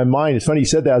thinking in my mind, it's funny you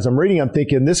said that. As I'm reading, I'm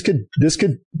thinking this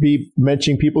could be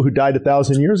mentioning people who died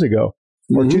 1,000 years ago.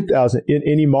 Or 2,000, in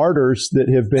any martyrs that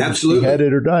have been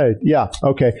beheaded or died. Yeah,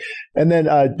 okay. And then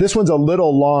this one's a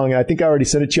little long. I think I already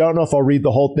sent it to you. I don't know if I'll read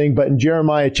the whole thing, but in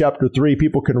Jeremiah chapter 3,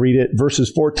 people can read it,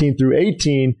 verses 14 through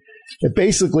 18. It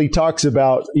basically talks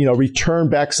about, return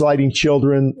backsliding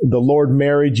children. The Lord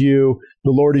married you.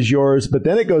 The Lord is yours. But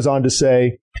then it goes on to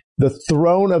say, the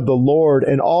throne of the Lord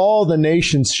and all the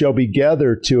nations shall be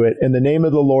gathered to it, and the name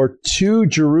of the Lord to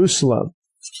Jerusalem.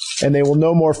 And they will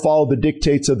no more follow the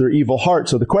dictates of their evil heart.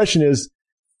 So the question is,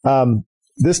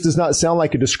 this does not sound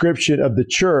like a description of the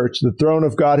church. The throne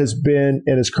of God has been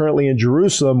and is currently in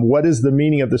Jerusalem. What is the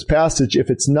meaning of this passage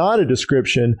if it's not a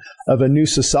description of a new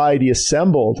society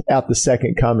assembled at the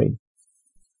second coming?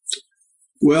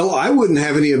 Well, I wouldn't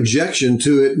have any objection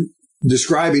to it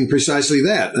describing precisely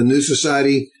that, a new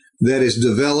society that is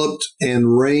developed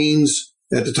and reigns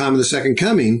at the time of the second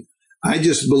coming. I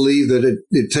just believe that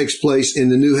it takes place in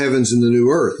the new heavens and the new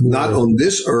earth, not on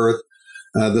this earth,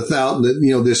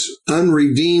 this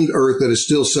unredeemed earth that is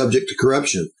still subject to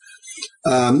corruption.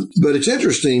 But it's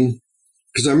interesting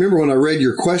because I remember when I read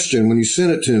your question, when you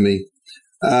sent it to me,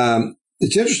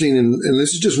 it's interesting, and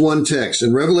this is just one text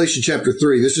in Revelation chapter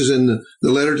 3. This is in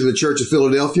the letter to the church of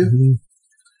Philadelphia.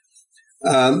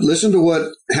 Listen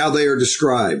to how they are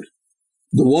described.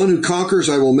 The one who conquers,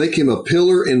 I will make him a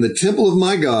pillar in the temple of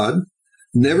my God.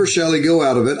 Never shall he go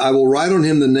out of it. I will write on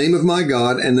him the name of my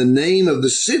God and the name of the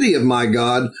city of my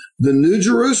God, the New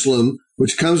Jerusalem,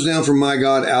 which comes down from my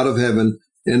God out of heaven,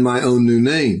 and my own new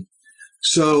name.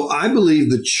 So I believe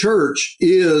the church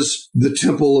is the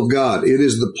temple of God. It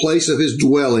is the place of his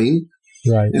dwelling.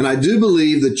 Right. And I do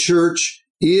believe the church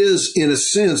is, in a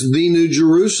sense, the New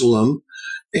Jerusalem,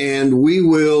 and we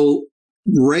will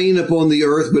reign upon the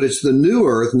earth, but it's the new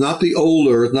earth, not the old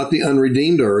earth, not the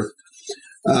unredeemed earth.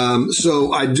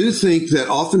 So I do think that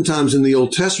oftentimes in the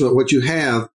Old Testament, what you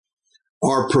have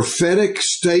are prophetic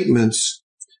statements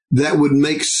that would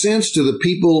make sense to the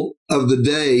people of the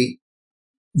day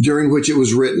during which it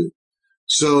was written.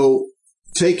 So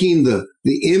taking the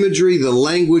imagery, the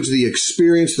language, the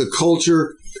experience, the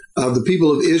culture of the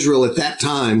people of Israel at that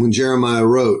time when Jeremiah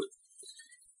wrote,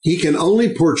 he can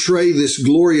only portray this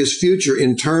glorious future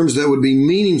in terms that would be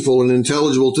meaningful and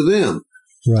intelligible to them.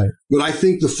 Right. But I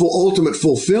think the ultimate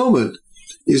fulfillment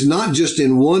is not just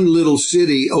in one little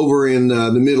city over in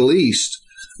the Middle East,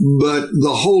 but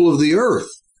the whole of the earth.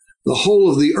 The whole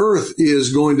of the earth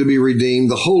is going to be redeemed.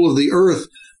 The whole of the earth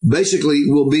basically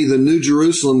will be the New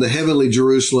Jerusalem, the heavenly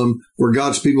Jerusalem, where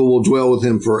God's people will dwell with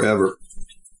him forever.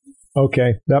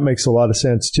 Okay, that makes a lot of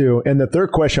sense too. And the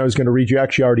third question I was going to read, you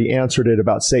actually already answered it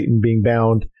about Satan being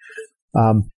bound.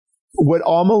 Would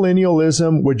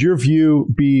amillennialism, would your view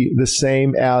be the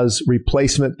same as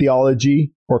replacement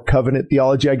theology or covenant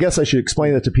theology? I guess I should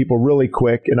explain that to people really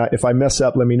quick. And if I mess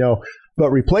up, let me know.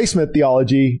 But replacement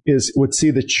theology would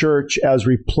see the church as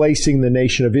replacing the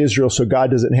nation of Israel. So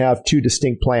God doesn't have two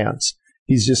distinct plans.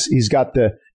 He's got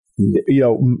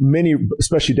many,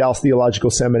 especially Dallas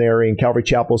Theological Seminary and Calvary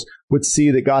Chapels would see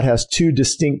that God has two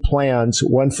distinct plans,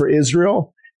 one for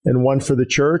Israel and one for the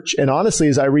church. And honestly,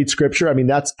 as I read scripture, I mean,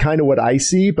 that's kind of what I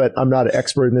see, but I'm not an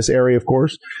expert in this area, of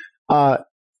course.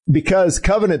 Because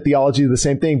covenant theology is the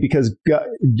same thing, because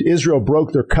Israel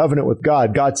broke their covenant with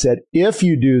God. God said, if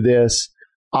you do this,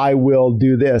 I will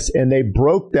do this. And they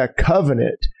broke that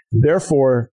covenant.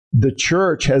 Therefore, the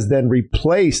church has then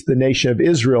replaced the nation of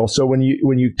Israel. So when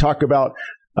you talk about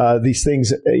these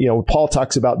things, Paul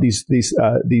talks about these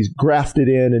grafted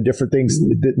in and different things.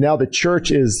 Now the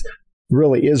church is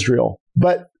really Israel,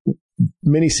 but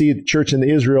many see the church and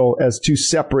the Israel as two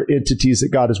separate entities that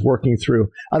God is working through.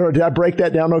 I don't know. Did I break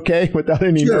that down okay without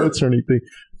any notes or anything?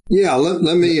 Yeah.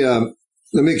 Let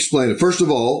me explain it. First of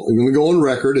all, I'm going to go on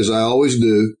record, as I always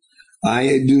do.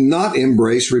 I do not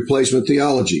embrace replacement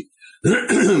theology.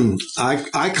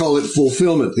 I call it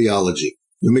fulfillment theology.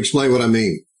 Let me explain what I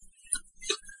mean.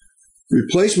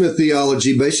 Replacement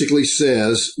theology basically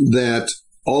says that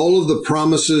all of the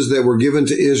promises that were given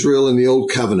to Israel in the Old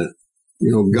Covenant,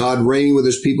 God reigning with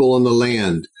his people on the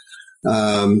land,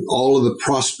 all of the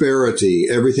prosperity,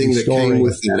 everything that came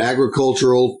with that,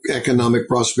 agricultural, economic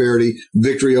prosperity,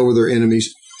 victory over their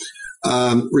enemies.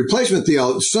 Replacement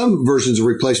theology, some versions of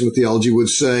replacement theology would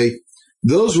say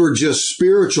those were just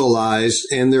spiritualized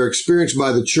and they're experienced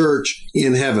by the church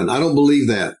in heaven. I don't believe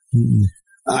that. Mm-hmm.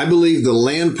 I believe the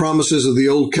land promises of the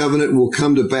Old Covenant will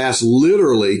come to pass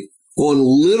literally on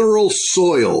literal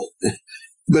soil,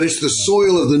 but it's the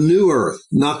soil of the new earth,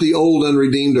 not the old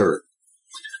unredeemed earth.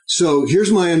 So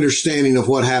here's my understanding of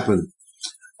what happened.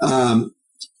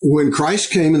 When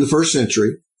Christ came in the first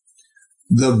century,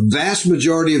 the vast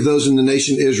majority of those in the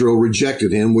nation Israel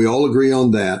rejected him. We all agree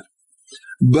on that.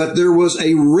 But there was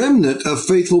a remnant of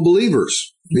faithful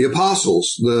believers, the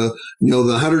apostles, the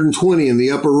 120 in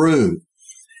the upper room.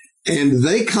 And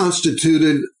they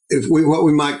constituted what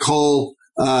we might call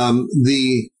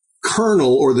the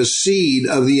kernel or the seed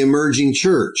of the emerging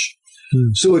church.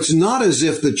 So it's not as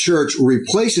if the church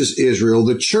replaces Israel.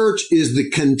 The church is the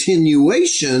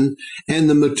continuation and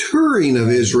the maturing of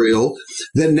Israel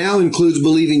that now includes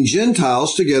believing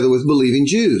Gentiles together with believing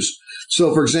Jews.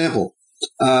 So, for example,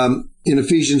 in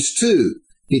Ephesians 2,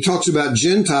 he talks about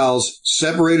Gentiles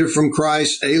separated from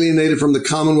Christ, alienated from the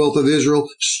commonwealth of Israel,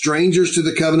 strangers to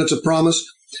the covenants of promise.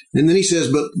 And then he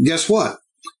says, but guess what?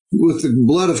 With the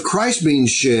blood of Christ being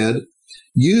shed,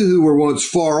 you who were once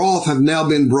far off have now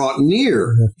been brought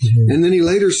near. And then he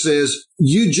later says,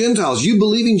 you Gentiles, you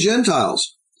believing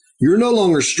Gentiles, you're no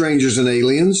longer strangers and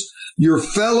aliens. You're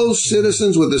fellow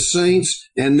citizens with the saints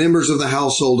and members of the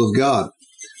household of God.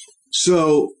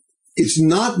 So it's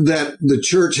not that the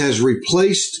church has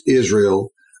replaced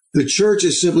Israel. The church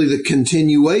is simply the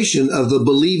continuation of the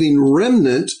believing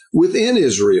remnant within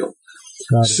Israel.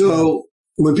 So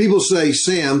when people say,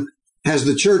 Sam, has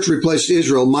the church replaced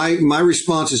Israel? My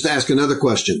response is to ask another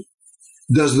question.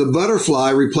 Does the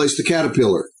butterfly replace the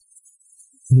caterpillar?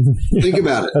 Think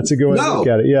about it. That's a good way to look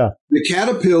at it. Yeah. The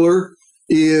caterpillar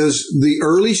is the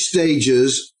early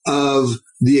stages of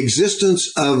the existence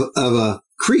of a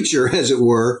creature, as it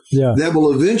were, that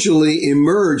will eventually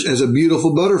emerge as a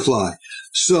beautiful butterfly.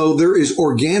 So there is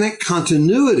organic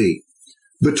continuity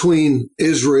between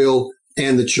Israel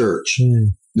and the church.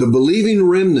 The believing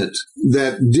remnant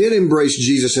that did embrace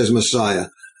Jesus as Messiah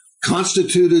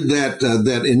constituted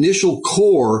that initial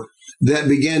core that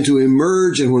began to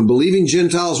emerge. And when believing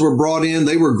Gentiles were brought in,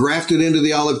 they were grafted into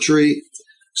the olive tree.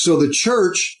 So the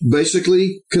church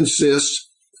basically consists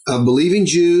of believing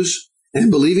Jews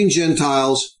and believing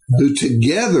Gentiles who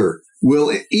together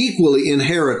will equally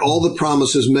inherit all the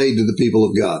promises made to the people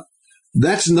of God.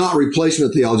 That's not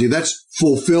replacement theology. That's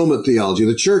fulfillment theology.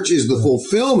 The church is the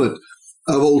fulfillment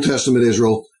of Old Testament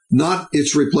Israel, not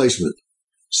its replacement.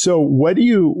 So I don't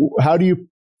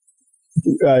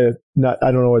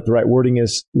know what the right wording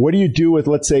is. What do you do with,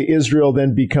 let's say, Israel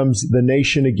then becomes the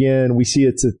nation again? We see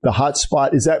it's the hot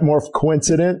spot. Is that more of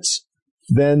coincidence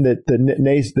than that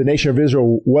the nation of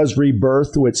Israel was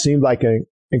rebirthed, which seemed like an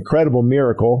incredible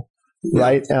miracle,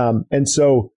 right? And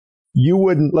so you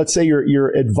wouldn't, let's say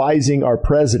you're advising our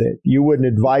president, you wouldn't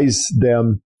advise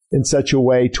them in such a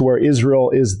way to where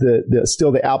Israel is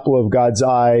still the apple of God's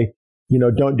eye.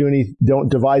 Don't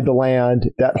divide the land.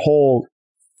 That whole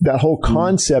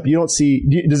concept, you don't see.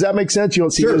 Does that make sense? You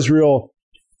don't see Israel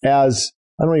as,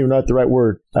 I don't even know what the right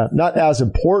word, not as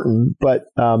important, but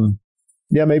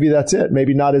maybe that's it.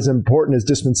 Maybe not as important as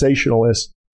dispensationalists.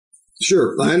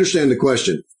 Sure, I understand the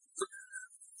question.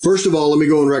 First of all, let me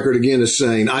go on record again as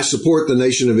saying I support the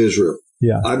nation of Israel.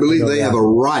 Yeah, I believe they have a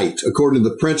right, according to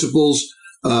the principles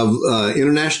of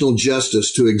international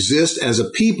justice, to exist as a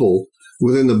people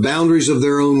within the boundaries of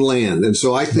their own land. And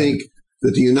so I think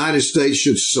that the United States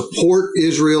should support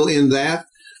Israel in that.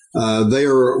 They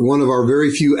are one of our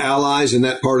very few allies in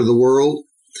that part of the world.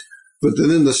 But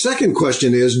then the second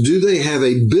question is, do they have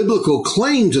a biblical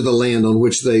claim to the land on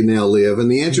which they now live?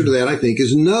 And the answer to that, I think,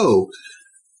 is no.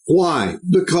 Why?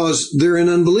 Because they're in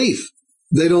unbelief.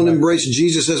 They don't embrace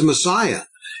Jesus as Messiah.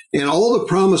 And all the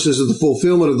promises of the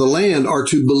fulfillment of the land are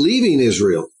to believing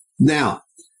Israel. Now,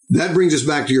 that brings us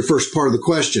back to your first part of the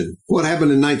question. What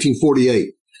happened in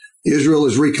 1948? Israel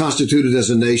is reconstituted as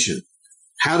a nation.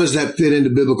 How does that fit into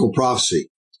biblical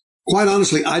prophecy? Quite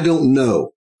honestly, I don't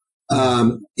know.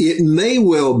 It may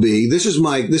well be, this is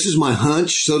my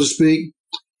hunch, so to speak.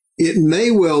 It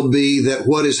may well be that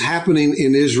what is happening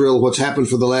in Israel, what's happened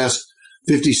for the last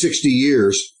 50, 60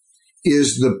 years,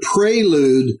 is the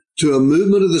prelude to a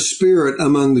movement of the Spirit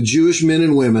among the Jewish men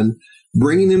and women,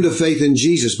 bringing them to faith in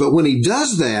Jesus. But when he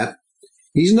does that,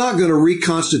 he's not going to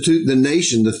reconstitute the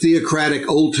nation, the theocratic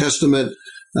Old Testament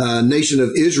nation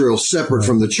of Israel, separate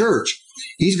from the church.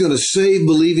 He's going to save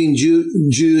believing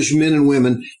Jewish men and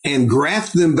women and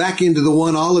graft them back into the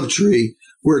one olive tree,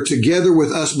 where together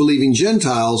with us believing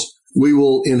Gentiles, we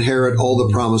will inherit all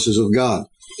the promises of God.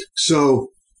 So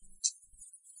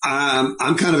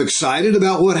I'm kind of excited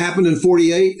about what happened in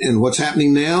 48 and what's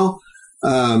happening now.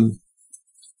 But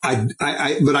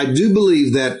I do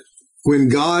believe that when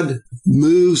God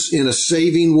moves in a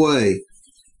saving way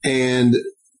and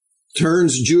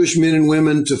turns Jewish men and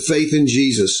women to faith in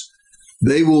Jesus,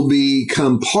 they will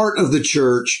become part of the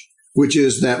church, which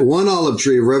is that one olive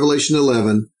tree of Revelation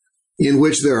 11, in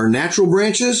which there are natural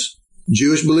branches,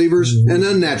 Jewish believers, and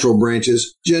unnatural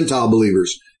branches, Gentile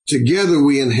believers. Together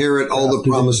we inherit all the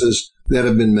promises that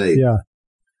have been made. Yeah.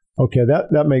 Okay,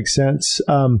 that makes sense.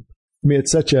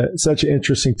 It's such an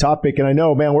interesting topic, and I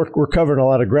know, man, we're covering a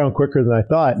lot of ground quicker than I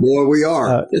thought. Boy, we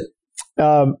are.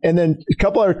 And then a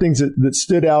couple other things that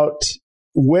stood out.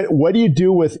 What do you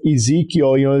do with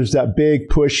Ezekiel? There's that big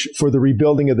push for the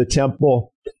rebuilding of the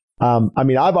temple.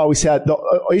 I've always had the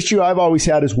issue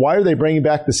is why are they bringing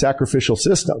back the sacrificial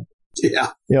system?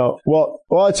 Yeah.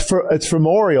 It's for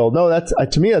memorial. No, that's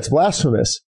to me that's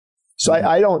blasphemous. So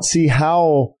I don't see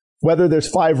how, whether there's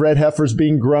 5 red heifers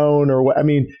being grown or what.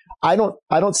 I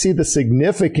don't see the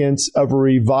significance of a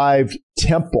revived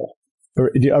temple or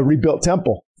a rebuilt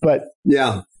temple. But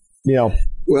yeah,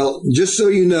 Well, just so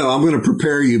you know, I'm going to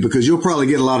prepare you because you'll probably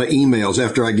get a lot of emails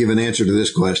after I give an answer to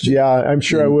this question. Yeah, I'm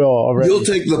sure I will already. You'll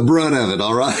take the brunt of it,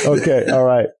 all right? Okay, all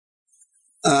right.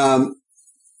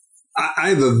 I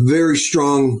have a very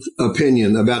strong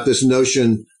opinion about this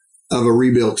notion of a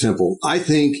rebuilt temple. I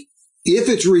think if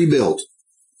it's rebuilt,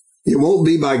 it won't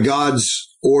be by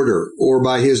God's order or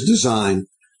by his design,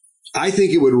 I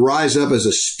think it would rise up as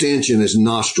a stench in his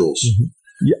nostrils.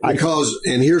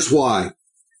 And here's why.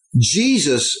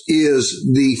 Jesus is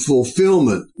the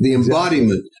fulfillment, the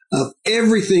embodiment of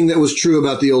everything that was true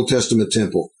about the Old Testament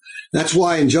temple. That's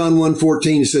why in John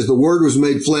 1:14, it says, the Word was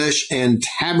made flesh and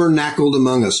tabernacled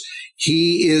among us.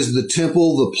 He is the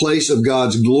temple, the place of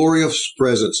God's glorious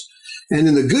presence. And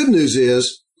then the good news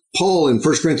is, Paul in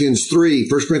 1 Corinthians 3,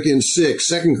 1 Corinthians 6,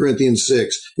 2 Corinthians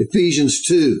 6, Ephesians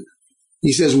 2,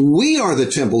 he says, we are the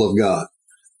temple of God.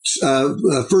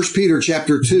 1 Peter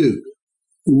chapter 2,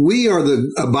 we are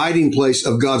the abiding place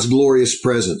of God's glorious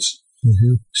presence.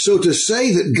 Mm-hmm. So to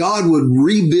say that God would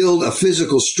rebuild a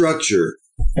physical structure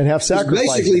and have sacrifices,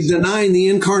 is basically denying the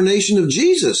incarnation of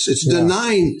Jesus. It's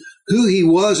denying who he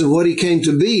was and what he came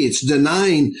to be. It's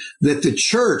denying that the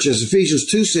church, as Ephesians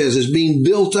 2 says, is being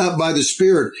built up by the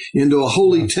Spirit into a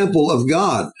holy temple of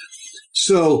God.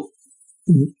 So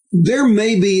there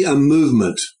may be a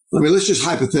movement. I mean, let's just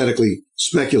hypothetically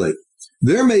speculate.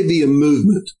 There may be a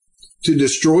movement to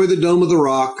destroy the Dome of the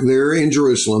Rock there in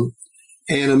Jerusalem,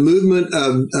 and a movement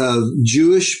of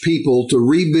Jewish people to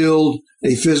rebuild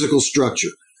a physical structure.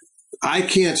 I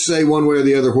can't say one way or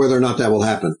the other whether or not that will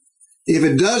happen. If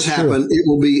it does happen, it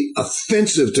will be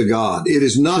offensive to God. It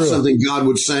is not something God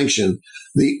would sanction.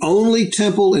 The only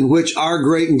temple in which our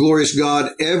great and glorious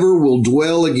God ever will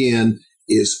dwell again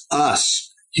is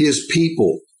us, his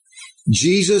people.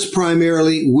 Jesus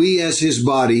primarily, we as his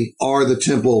body are the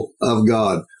temple of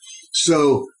God.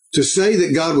 So to say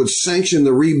that God would sanction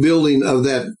the rebuilding of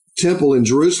that temple in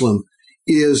Jerusalem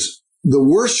is the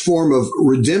worst form of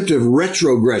redemptive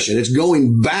retrogression. It's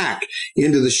going back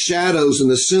into the shadows and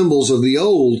the symbols of the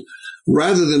old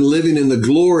rather than living in the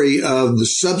glory of the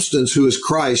substance who is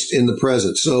Christ in the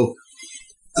present. So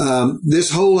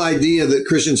this whole idea that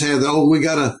Christians have that, we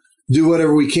got to do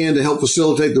whatever we can to help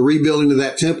facilitate the rebuilding of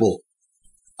that temple,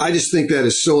 I just think that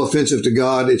is so offensive to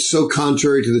God. It's so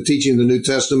contrary to the teaching of the New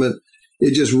Testament.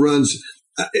 It just runs.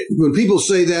 When people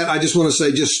say that, I just want to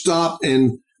say, just stop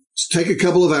and take a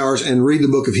couple of hours and read the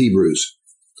book of Hebrews.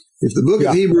 If the book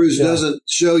of Hebrews doesn't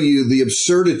show you the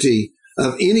absurdity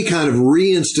of any kind of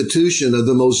reinstitution of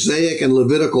the Mosaic and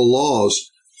Levitical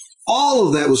laws, all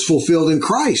of that was fulfilled in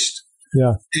Christ.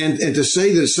 Yeah. And to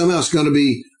say that somehow it's going to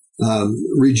be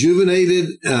rejuvenated,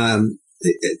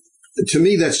 to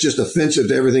me, that's just offensive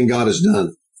to everything God has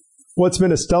done. Well, it's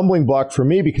been a stumbling block for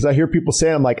me because I hear people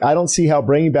say, I'm like, I don't see how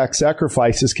bringing back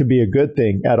sacrifices can be a good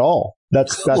thing at all.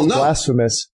 That's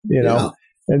blasphemous, you know? Yeah.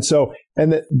 And so,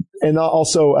 and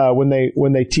also, when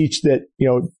they teach that,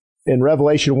 in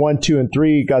Revelation 1, 2, and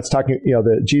 3, God's talking,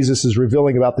 that Jesus is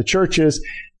revealing about the churches.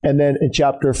 And then in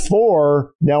chapter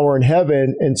 4, now we're in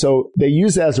heaven. And so they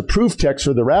use that as a proof text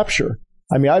for the rapture.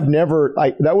 I mean,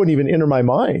 that wouldn't even enter my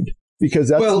mind because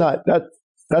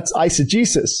that's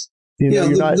eisegesis.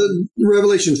 The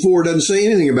Revelation 4 doesn't say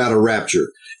anything about a rapture.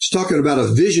 It's talking about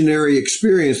a visionary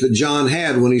experience that John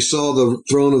had when he saw the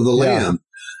throne of the Lamb.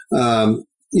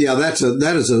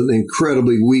 That is an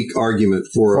incredibly weak argument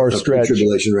for a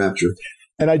tribulation rapture.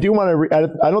 And I do want to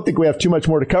I don't think we have too much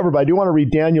more to cover, but I do want to read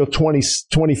Daniel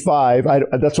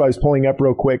 20:25. That's why I was pulling up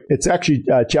real quick. It's actually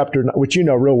chapter, which you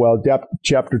know real well,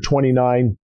 chapter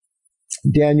 29,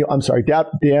 Daniel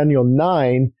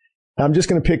 9. I'm just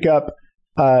going to pick up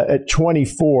at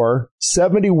 24.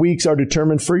 70 weeks are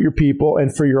determined for your people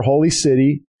and for your holy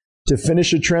city to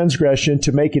finish a transgression,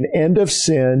 to make an end of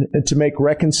sin, and to make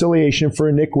reconciliation for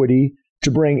iniquity,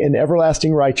 to bring an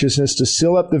everlasting righteousness, to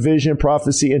seal up the vision and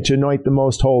prophecy, and to anoint the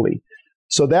most holy.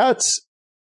 So that's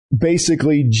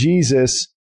basically Jesus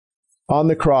on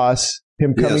the cross,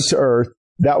 him coming to earth.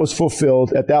 That was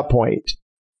fulfilled at that point.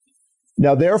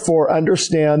 Now, therefore,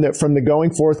 understand that from the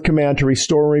going forth command to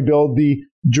restore and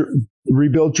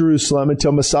rebuild Jerusalem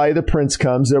until Messiah the Prince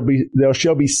comes, there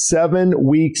shall be 7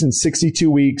 weeks and 62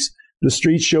 weeks. The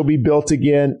streets shall be built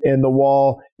again, and the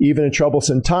wall, even in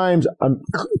troublesome times.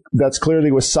 That's clearly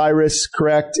with Cyrus,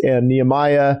 correct, and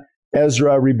Nehemiah,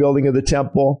 Ezra, rebuilding of the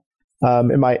temple.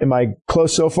 Am I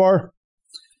close so far?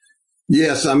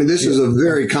 Yes, I mean this is a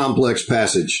very complex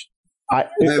passage. I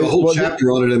have a whole chapter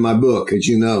on it in my book, as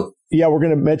you know. Yeah, we're going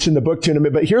to mention the book too in a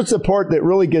minute. But here's the part that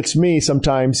really gets me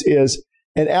sometimes is,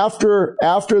 and after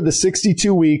the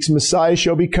 62 weeks, Messiah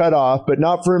shall be cut off, but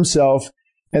not for himself.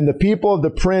 And the people of the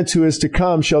prince who is to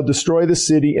come shall destroy the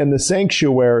city and the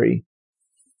sanctuary.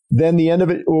 Then the end of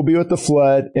it will be with the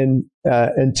flood, and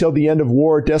until the end of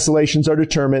war, desolations are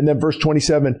determined. And then verse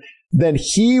 27, then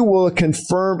he will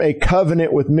confirm a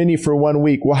covenant with many for 1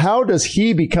 week. Well, how does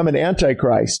he become an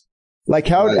antichrist? Like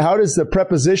how does the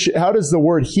preposition, how does the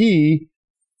word he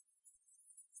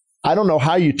I don't know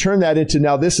how you turn that into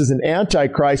now this is an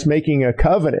antichrist making a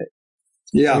covenant.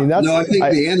 Yeah. I think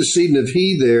the antecedent of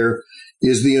he there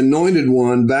is the anointed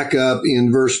one back up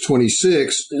in verse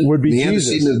 26. Would be the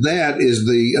Jesus. antecedent of that is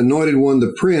the anointed one,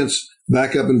 the prince,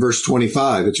 back up in verse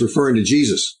 25. It's referring to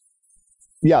Jesus.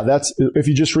 Yeah, that's if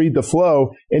you just read the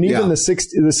flow. And even the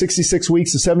 66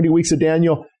 weeks, the 70 weeks of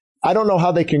Daniel, I don't know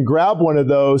how they can grab one of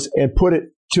those and put it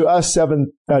to us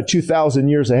 2,000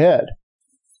 years ahead.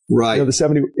 Right. The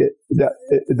 70,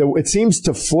 it seems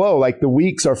to flow, like the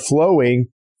weeks are flowing,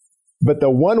 but the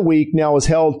 1 week now is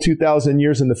held 2,000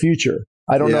 years in the future.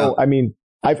 I don't know. I mean,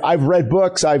 I've read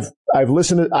books. I've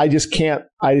listened to, I just can't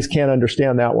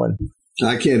understand that one.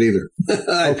 I can't either.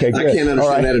 Okay, good. I can't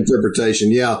understand that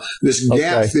interpretation. Yeah. This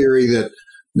gap theory that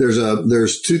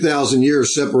there's 2,000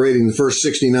 years separating the first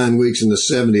 69 weeks and the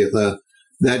 70th.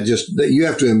 You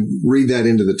have to read that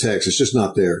into the text. It's just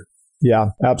not there. Yeah,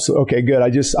 absolutely. Okay, good.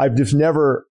 I've just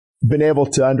never been able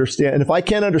to understand. And if I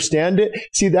can't understand it,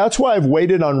 see, that's why I've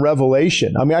waited on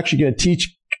Revelation. I'm actually going to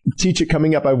teach it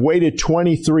coming up. I've waited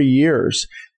 23 years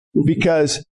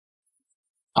because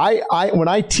when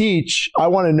I teach, I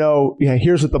want to know,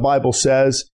 here's what the Bible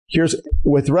says. Here's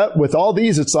with all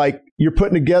these, it's like you're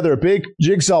putting together a big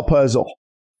jigsaw puzzle.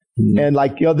 Mm-hmm. And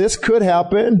like, this could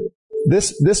happen.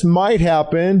 This might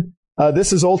happen.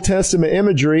 This is Old Testament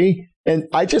imagery. And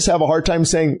I just have a hard time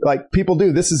saying, like people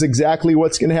do, this is exactly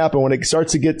what's going to happen when it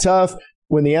starts to get tough.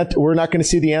 When we're not going to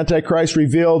see the Antichrist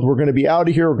revealed, we're going to be out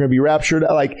of here. We're going to be raptured.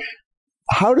 Like,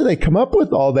 how do they come up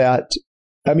with all that?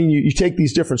 I mean, you take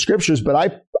these different scriptures,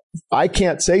 but I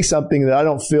can't say something that I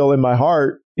don't feel in my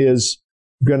heart is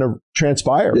going to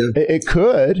transpire. Yeah. It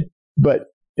could, but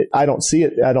I don't see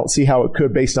it. I don't see how it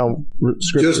could based on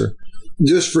scripture.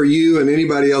 Just for you and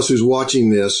anybody else who's watching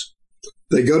this,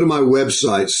 they go to my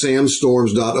website,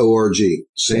 samstorms.org,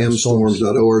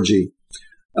 samstorms.org.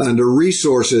 Under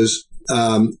resources,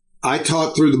 I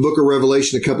taught through the book of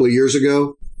Revelation a couple of years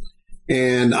ago,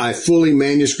 and I fully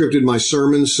manuscripted my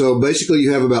sermons. So basically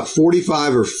you have about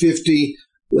 45 or 50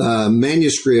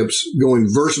 manuscripts going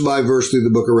verse by verse through the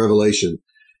book of Revelation.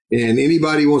 And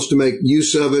anybody wants to make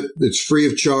use of it, it's free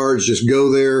of charge. Just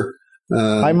go there.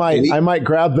 I might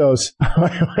grab those.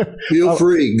 Feel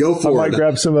free. Go for it. I might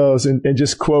grab some of those and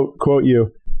just quote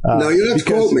you. No, you don't have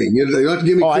to quote me. You don't have to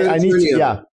give me credit. I need to.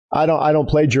 Yeah. I don't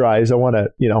plagiarize. I want to,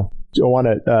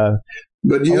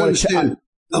 but you understand,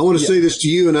 I want to say this to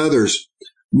you and others.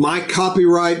 My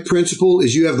copyright principle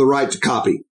is you have the right to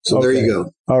copy. So there you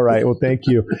go. All right. Well, thank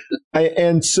you.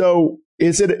 And so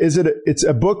it's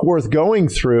a book worth going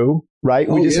through, right?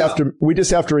 We just have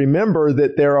to remember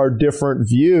that there are different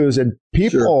views and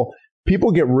people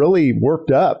get really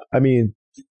worked up. I mean,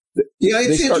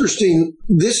 it's interesting.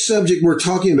 This subject we're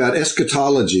talking about,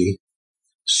 eschatology,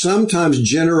 sometimes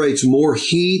generates more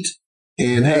heat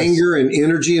and anger and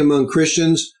energy among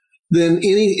Christians than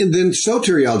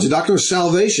soteriology, doctrine of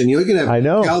salvation. You can have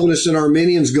Calvinists and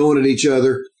Arminians going at each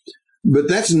other, but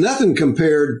that's nothing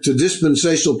compared to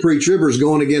dispensational pre-tribbers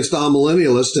going against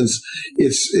amillennialists. And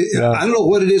I don't know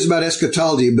what it is about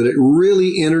eschatology, but it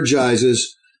really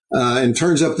energizes and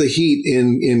turns up the heat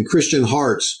in Christian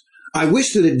hearts. I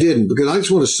wish that it didn't, because I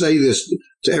just want to say this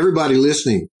to everybody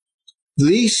listening.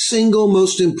 The single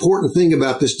most important thing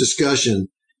about this discussion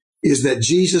is that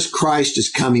Jesus Christ is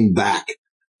coming back,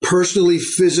 personally,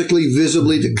 physically,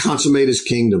 visibly, to consummate his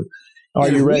kingdom. Are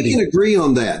you ready? We can agree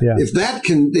on that. Yeah. If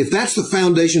that's the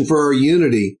foundation for our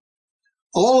unity,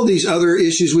 all of these other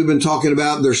issues we've been talking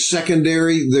about, they're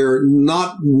secondary. They're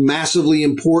not massively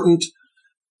important.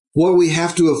 What we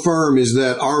have to affirm is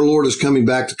that our Lord is coming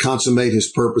back to consummate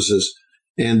his purposes.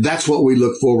 And that's what we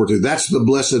look forward to. That's the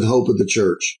blessed hope of the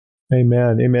church.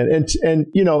 Amen. Amen. And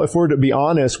if we're to be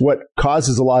honest, what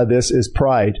causes a lot of this is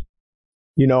pride.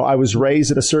 I was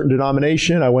raised in a certain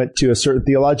denomination. I went to a certain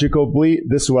theological belief.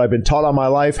 This is what I've been taught all my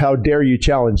life. How dare you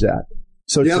challenge that?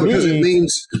 So because it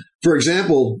means, for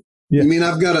example, you mean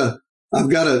I've got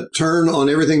to turn on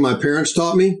everything my parents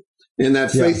taught me, and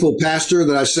that faithful pastor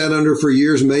that I sat under for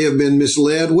years may have been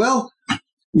misled. Well,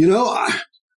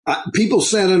 people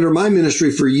sat under my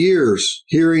ministry for years,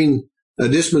 hearing a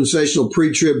dispensational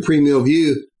pre-trib, premill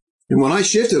view, and when I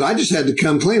shifted, I just had to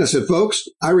come clean. I said, folks,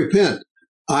 I repent.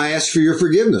 I ask for your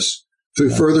forgiveness.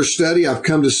 Through further study, I've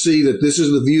come to see that this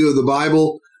is the view of the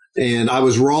Bible, and I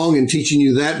was wrong in teaching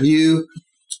you that view.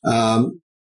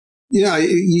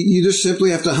 You just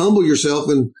simply have to humble yourself,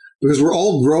 and because we're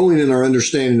all growing in our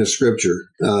understanding of Scripture.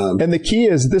 And the key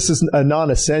is this is a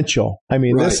non-essential. I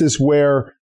mean, This is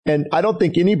where, and I don't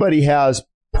think anybody has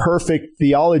perfect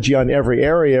theology on every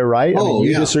area, right?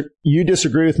 You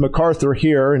disagree with MacArthur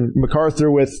here, and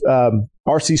MacArthur with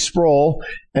R.C. Sproul,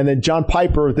 and then John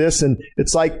Piper this, and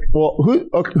it's like, well,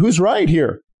 who's right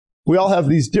here? We all have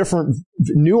these different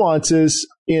nuances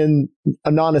in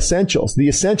non-essentials. The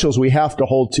essentials we have to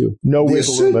hold to. No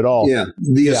wiggle room at all. Yeah.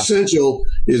 The essential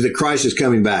is that Christ is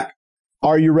coming back.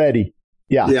 Are you ready?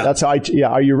 Yeah. That's how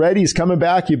are you ready? He's coming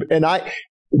back.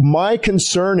 My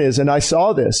concern is, and I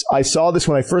saw this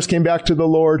when I first came back to the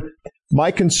Lord.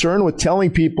 My concern with telling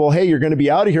people, hey, you're going to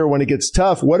be out of here when it gets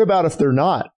tough. What about if they're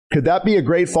not? Could that be a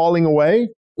great falling away?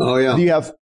 Oh, yeah. Do you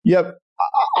have,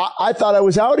 I thought I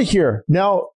was out of here.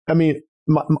 Now, I mean,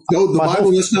 the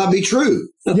Bible must not be true.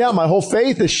 Yeah, my whole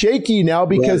faith is shaky now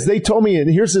because they told me,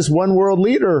 and here's this one world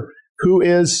leader who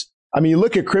is, I mean, you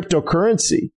look at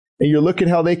cryptocurrency and you look at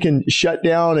how they can shut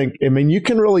down. And I mean, you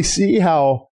can really see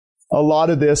how a lot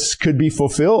of this could be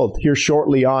fulfilled here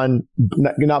shortly on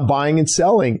not buying and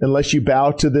selling unless you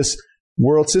bow to this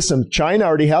world system. China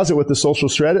already has it with the social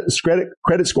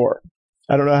credit score.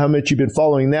 I don't know how much you've been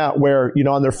following that, where,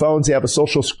 on their phones, they have a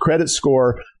social credit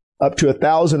score up to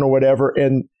 1,000 or whatever.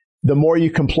 And the more you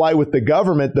comply with the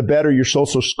government, the better your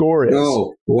social score is.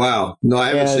 Oh, wow. No,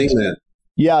 I haven't seen that.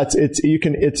 Yeah,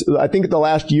 I think the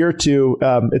last year or two,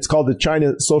 it's called the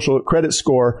China Social Credit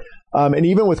Score. And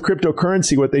even with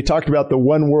cryptocurrency, what they talked about, the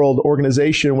One World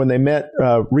Organization, when they met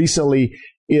recently,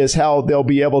 is how they'll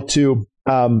be able to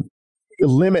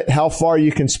limit how far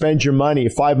you can spend your money,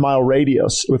 5-mile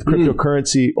radius with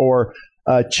cryptocurrency, or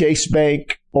Chase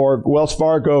Bank or Wells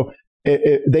Fargo.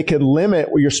 They can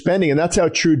limit what you're spending. And that's how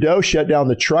Trudeau shut down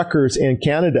the truckers in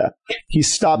Canada. He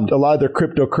stopped a lot of their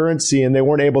cryptocurrency and they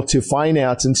weren't able to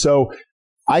finance. And so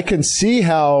I can see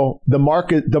how the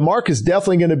mark is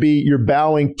definitely going to be, you're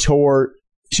bowing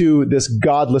to this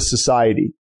godless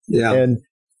society. Yeah.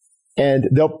 And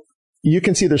you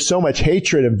can see there's so much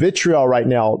hatred and vitriol right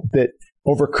now that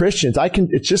over Christians.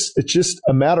 It's just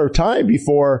a matter of time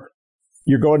before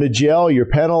you're going to jail, you're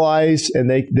penalized, and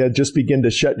they'll just begin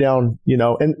to shut down,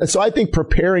 And so I think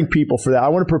preparing people for that. I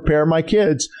want to prepare my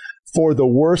kids for the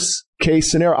worst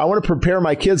case scenario. I want to prepare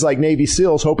my kids like Navy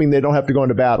SEALs, hoping they don't have to go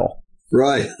into battle.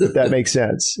 Right. If that makes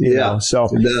sense. You know? So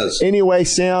it does. Anyway,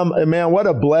 Sam, man, what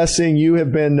a blessing. You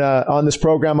have been on this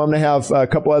program. I'm going to have a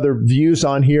couple other views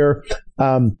on here.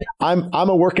 I'm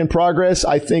a work in progress.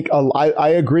 I think I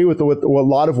agree with a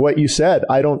lot of what you said.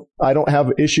 I don't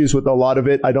have issues with a lot of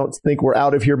it. I don't think we're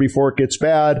out of here before it gets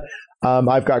bad.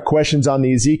 I've got questions on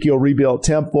the Ezekiel rebuilt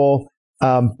temple.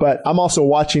 But I'm also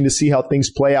watching to see how things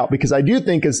play out, because I do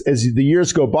think as the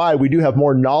years go by, we do have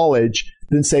more knowledge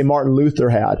than, say, Martin Luther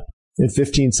had in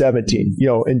 1517,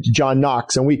 and John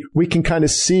Knox. And we can kind of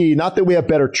see, not that we have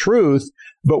better truth,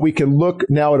 but we can look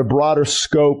now at a broader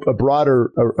scope, a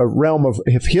broader realm of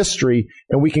history,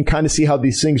 and we can kind of see how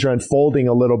these things are unfolding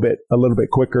a little bit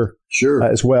quicker. Sure.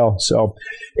 As well. So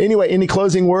anyway, any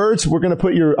closing words? I'm going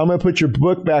to put your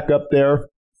book back up there.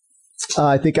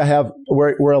 I think I have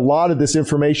where a lot of this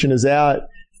information is at.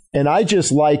 And I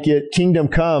just like it, Kingdom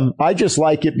Come. I just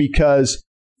like it because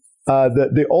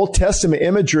the Old Testament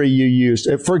imagery you used.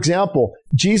 For example,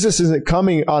 Jesus isn't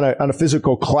coming on a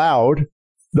physical cloud.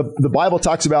 The Bible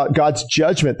talks about God's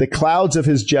judgment, the clouds of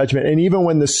his judgment. And even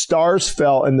when the stars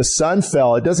fell and the sun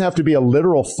fell, it doesn't have to be a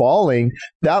literal falling.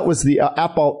 That was the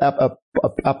apocalyptic.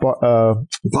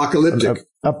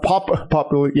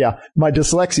 Yeah, my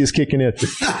dyslexia is kicking in.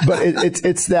 But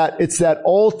it's that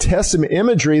Old Testament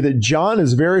imagery that John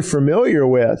is very familiar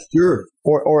with. Sure.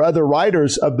 Or other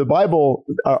writers of the Bible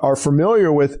are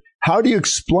familiar with. How do you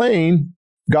explain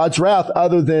God's wrath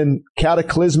other than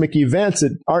cataclysmic events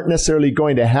that aren't necessarily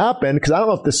going to happen? Because I don't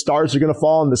know if the stars are going to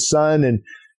fall on the sun,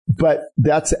 but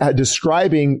that's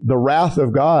describing the wrath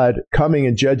of God coming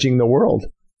and judging the world.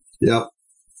 Yeah,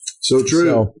 so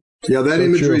true. That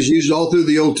imagery is used all through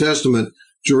the Old Testament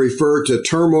to refer to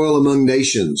turmoil among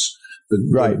nations,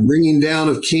 the bringing down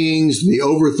of kings, the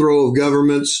overthrow of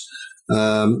governments.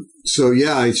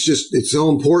 It's so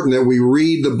important that we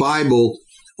read the Bible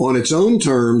on its own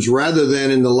terms rather than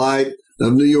in the light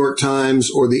of New York Times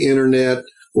or the internet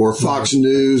or Fox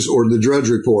News or the Drudge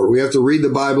Report. We have to read the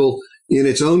Bible in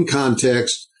its own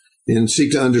context and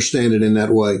seek to understand it in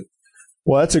that way.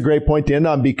 Well, that's a great point to end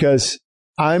on, because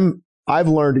I've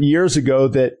learned years ago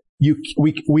that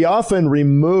we often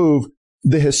remove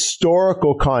the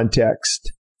historical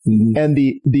context and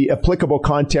the applicable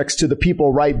context to the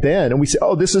people right then. And we say,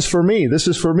 oh, this is for me. This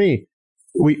is for me.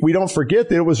 We don't forget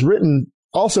that it was written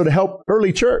also to help the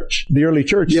early church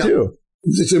too.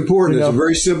 It's important. It's a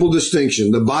very simple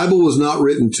distinction. The Bible was not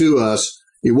written to us.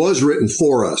 It was written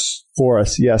for us. For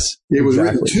us, yes. It was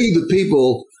written to the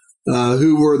people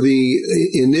who were the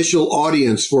initial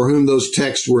audience for whom those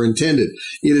texts were intended.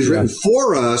 It is written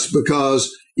for us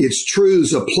because its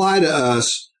truths apply to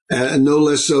us no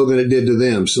less so than it did to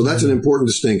them. So that's an important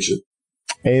distinction.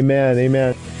 Amen.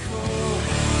 Amen.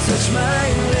 Touch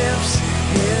my lips,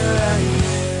 here I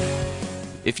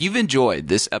am. If you've enjoyed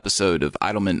this episode of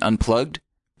Idleman Unplugged,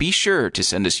 be sure to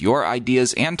send us your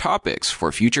ideas and topics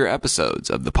for future episodes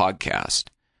of the podcast.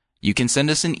 You can send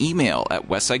us an email at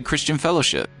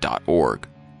westsidechristianfellowship.org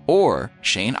or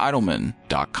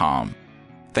shaneidleman.com.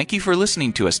 Thank you for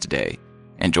listening to us today,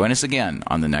 and join us again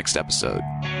on the next episode.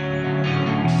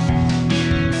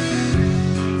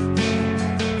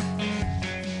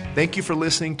 Thank you for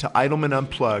listening to Idleman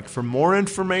Unplugged. For more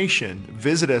information,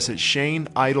 visit us at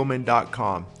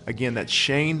shaneidleman.com. Again, that's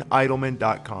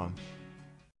shaneidleman.com.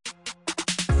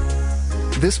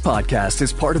 This podcast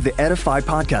is part of the Edify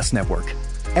Podcast Network.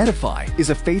 Edify is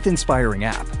a faith-inspiring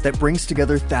app that brings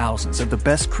together thousands of the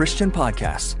best Christian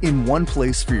podcasts in one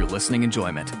place for your listening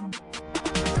enjoyment.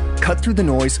 Cut through the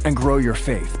noise and grow your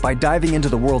faith by diving into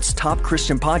the world's top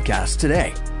Christian podcasts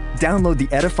today. Download the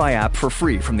Edify app for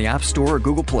free from the App Store or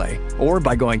Google Play, or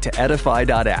by going to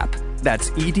edify.app.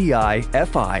 That's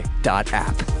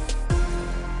edifi.app.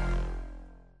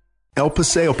 El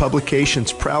Paseo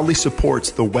Publications proudly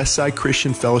supports the Westside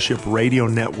Christian Fellowship Radio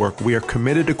Network. We are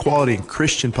committed to quality in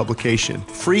Christian publication.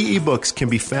 Free ebooks can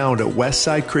be found at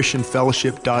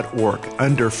westsidechristianfellowship.org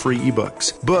under free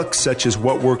ebooks. Books such as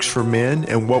What Works for Men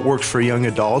and What Works for Young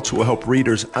Adults will help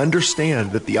readers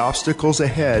understand that the obstacles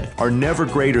ahead are never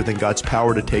greater than God's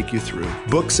power to take you through.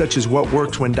 Books such as What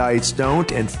Works When Diets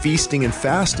Don't and Feasting and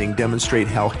Fasting demonstrate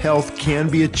how health can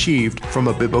be achieved from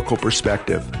a biblical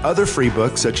perspective. Other free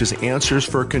books such as Answers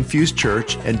for a Confused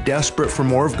Church and Desperate for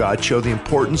More of God show the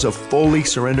importance of fully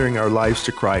surrendering our lives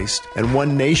to Christ. And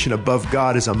One Nation Above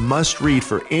God is a must-read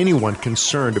for anyone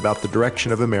concerned about the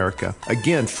direction of America.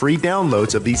 Again, free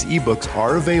downloads of these ebooks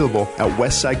are available at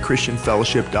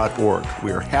westsidechristianfellowship.org.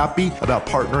 We are happy about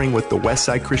partnering with the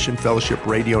Westside Christian Fellowship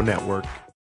Radio Network.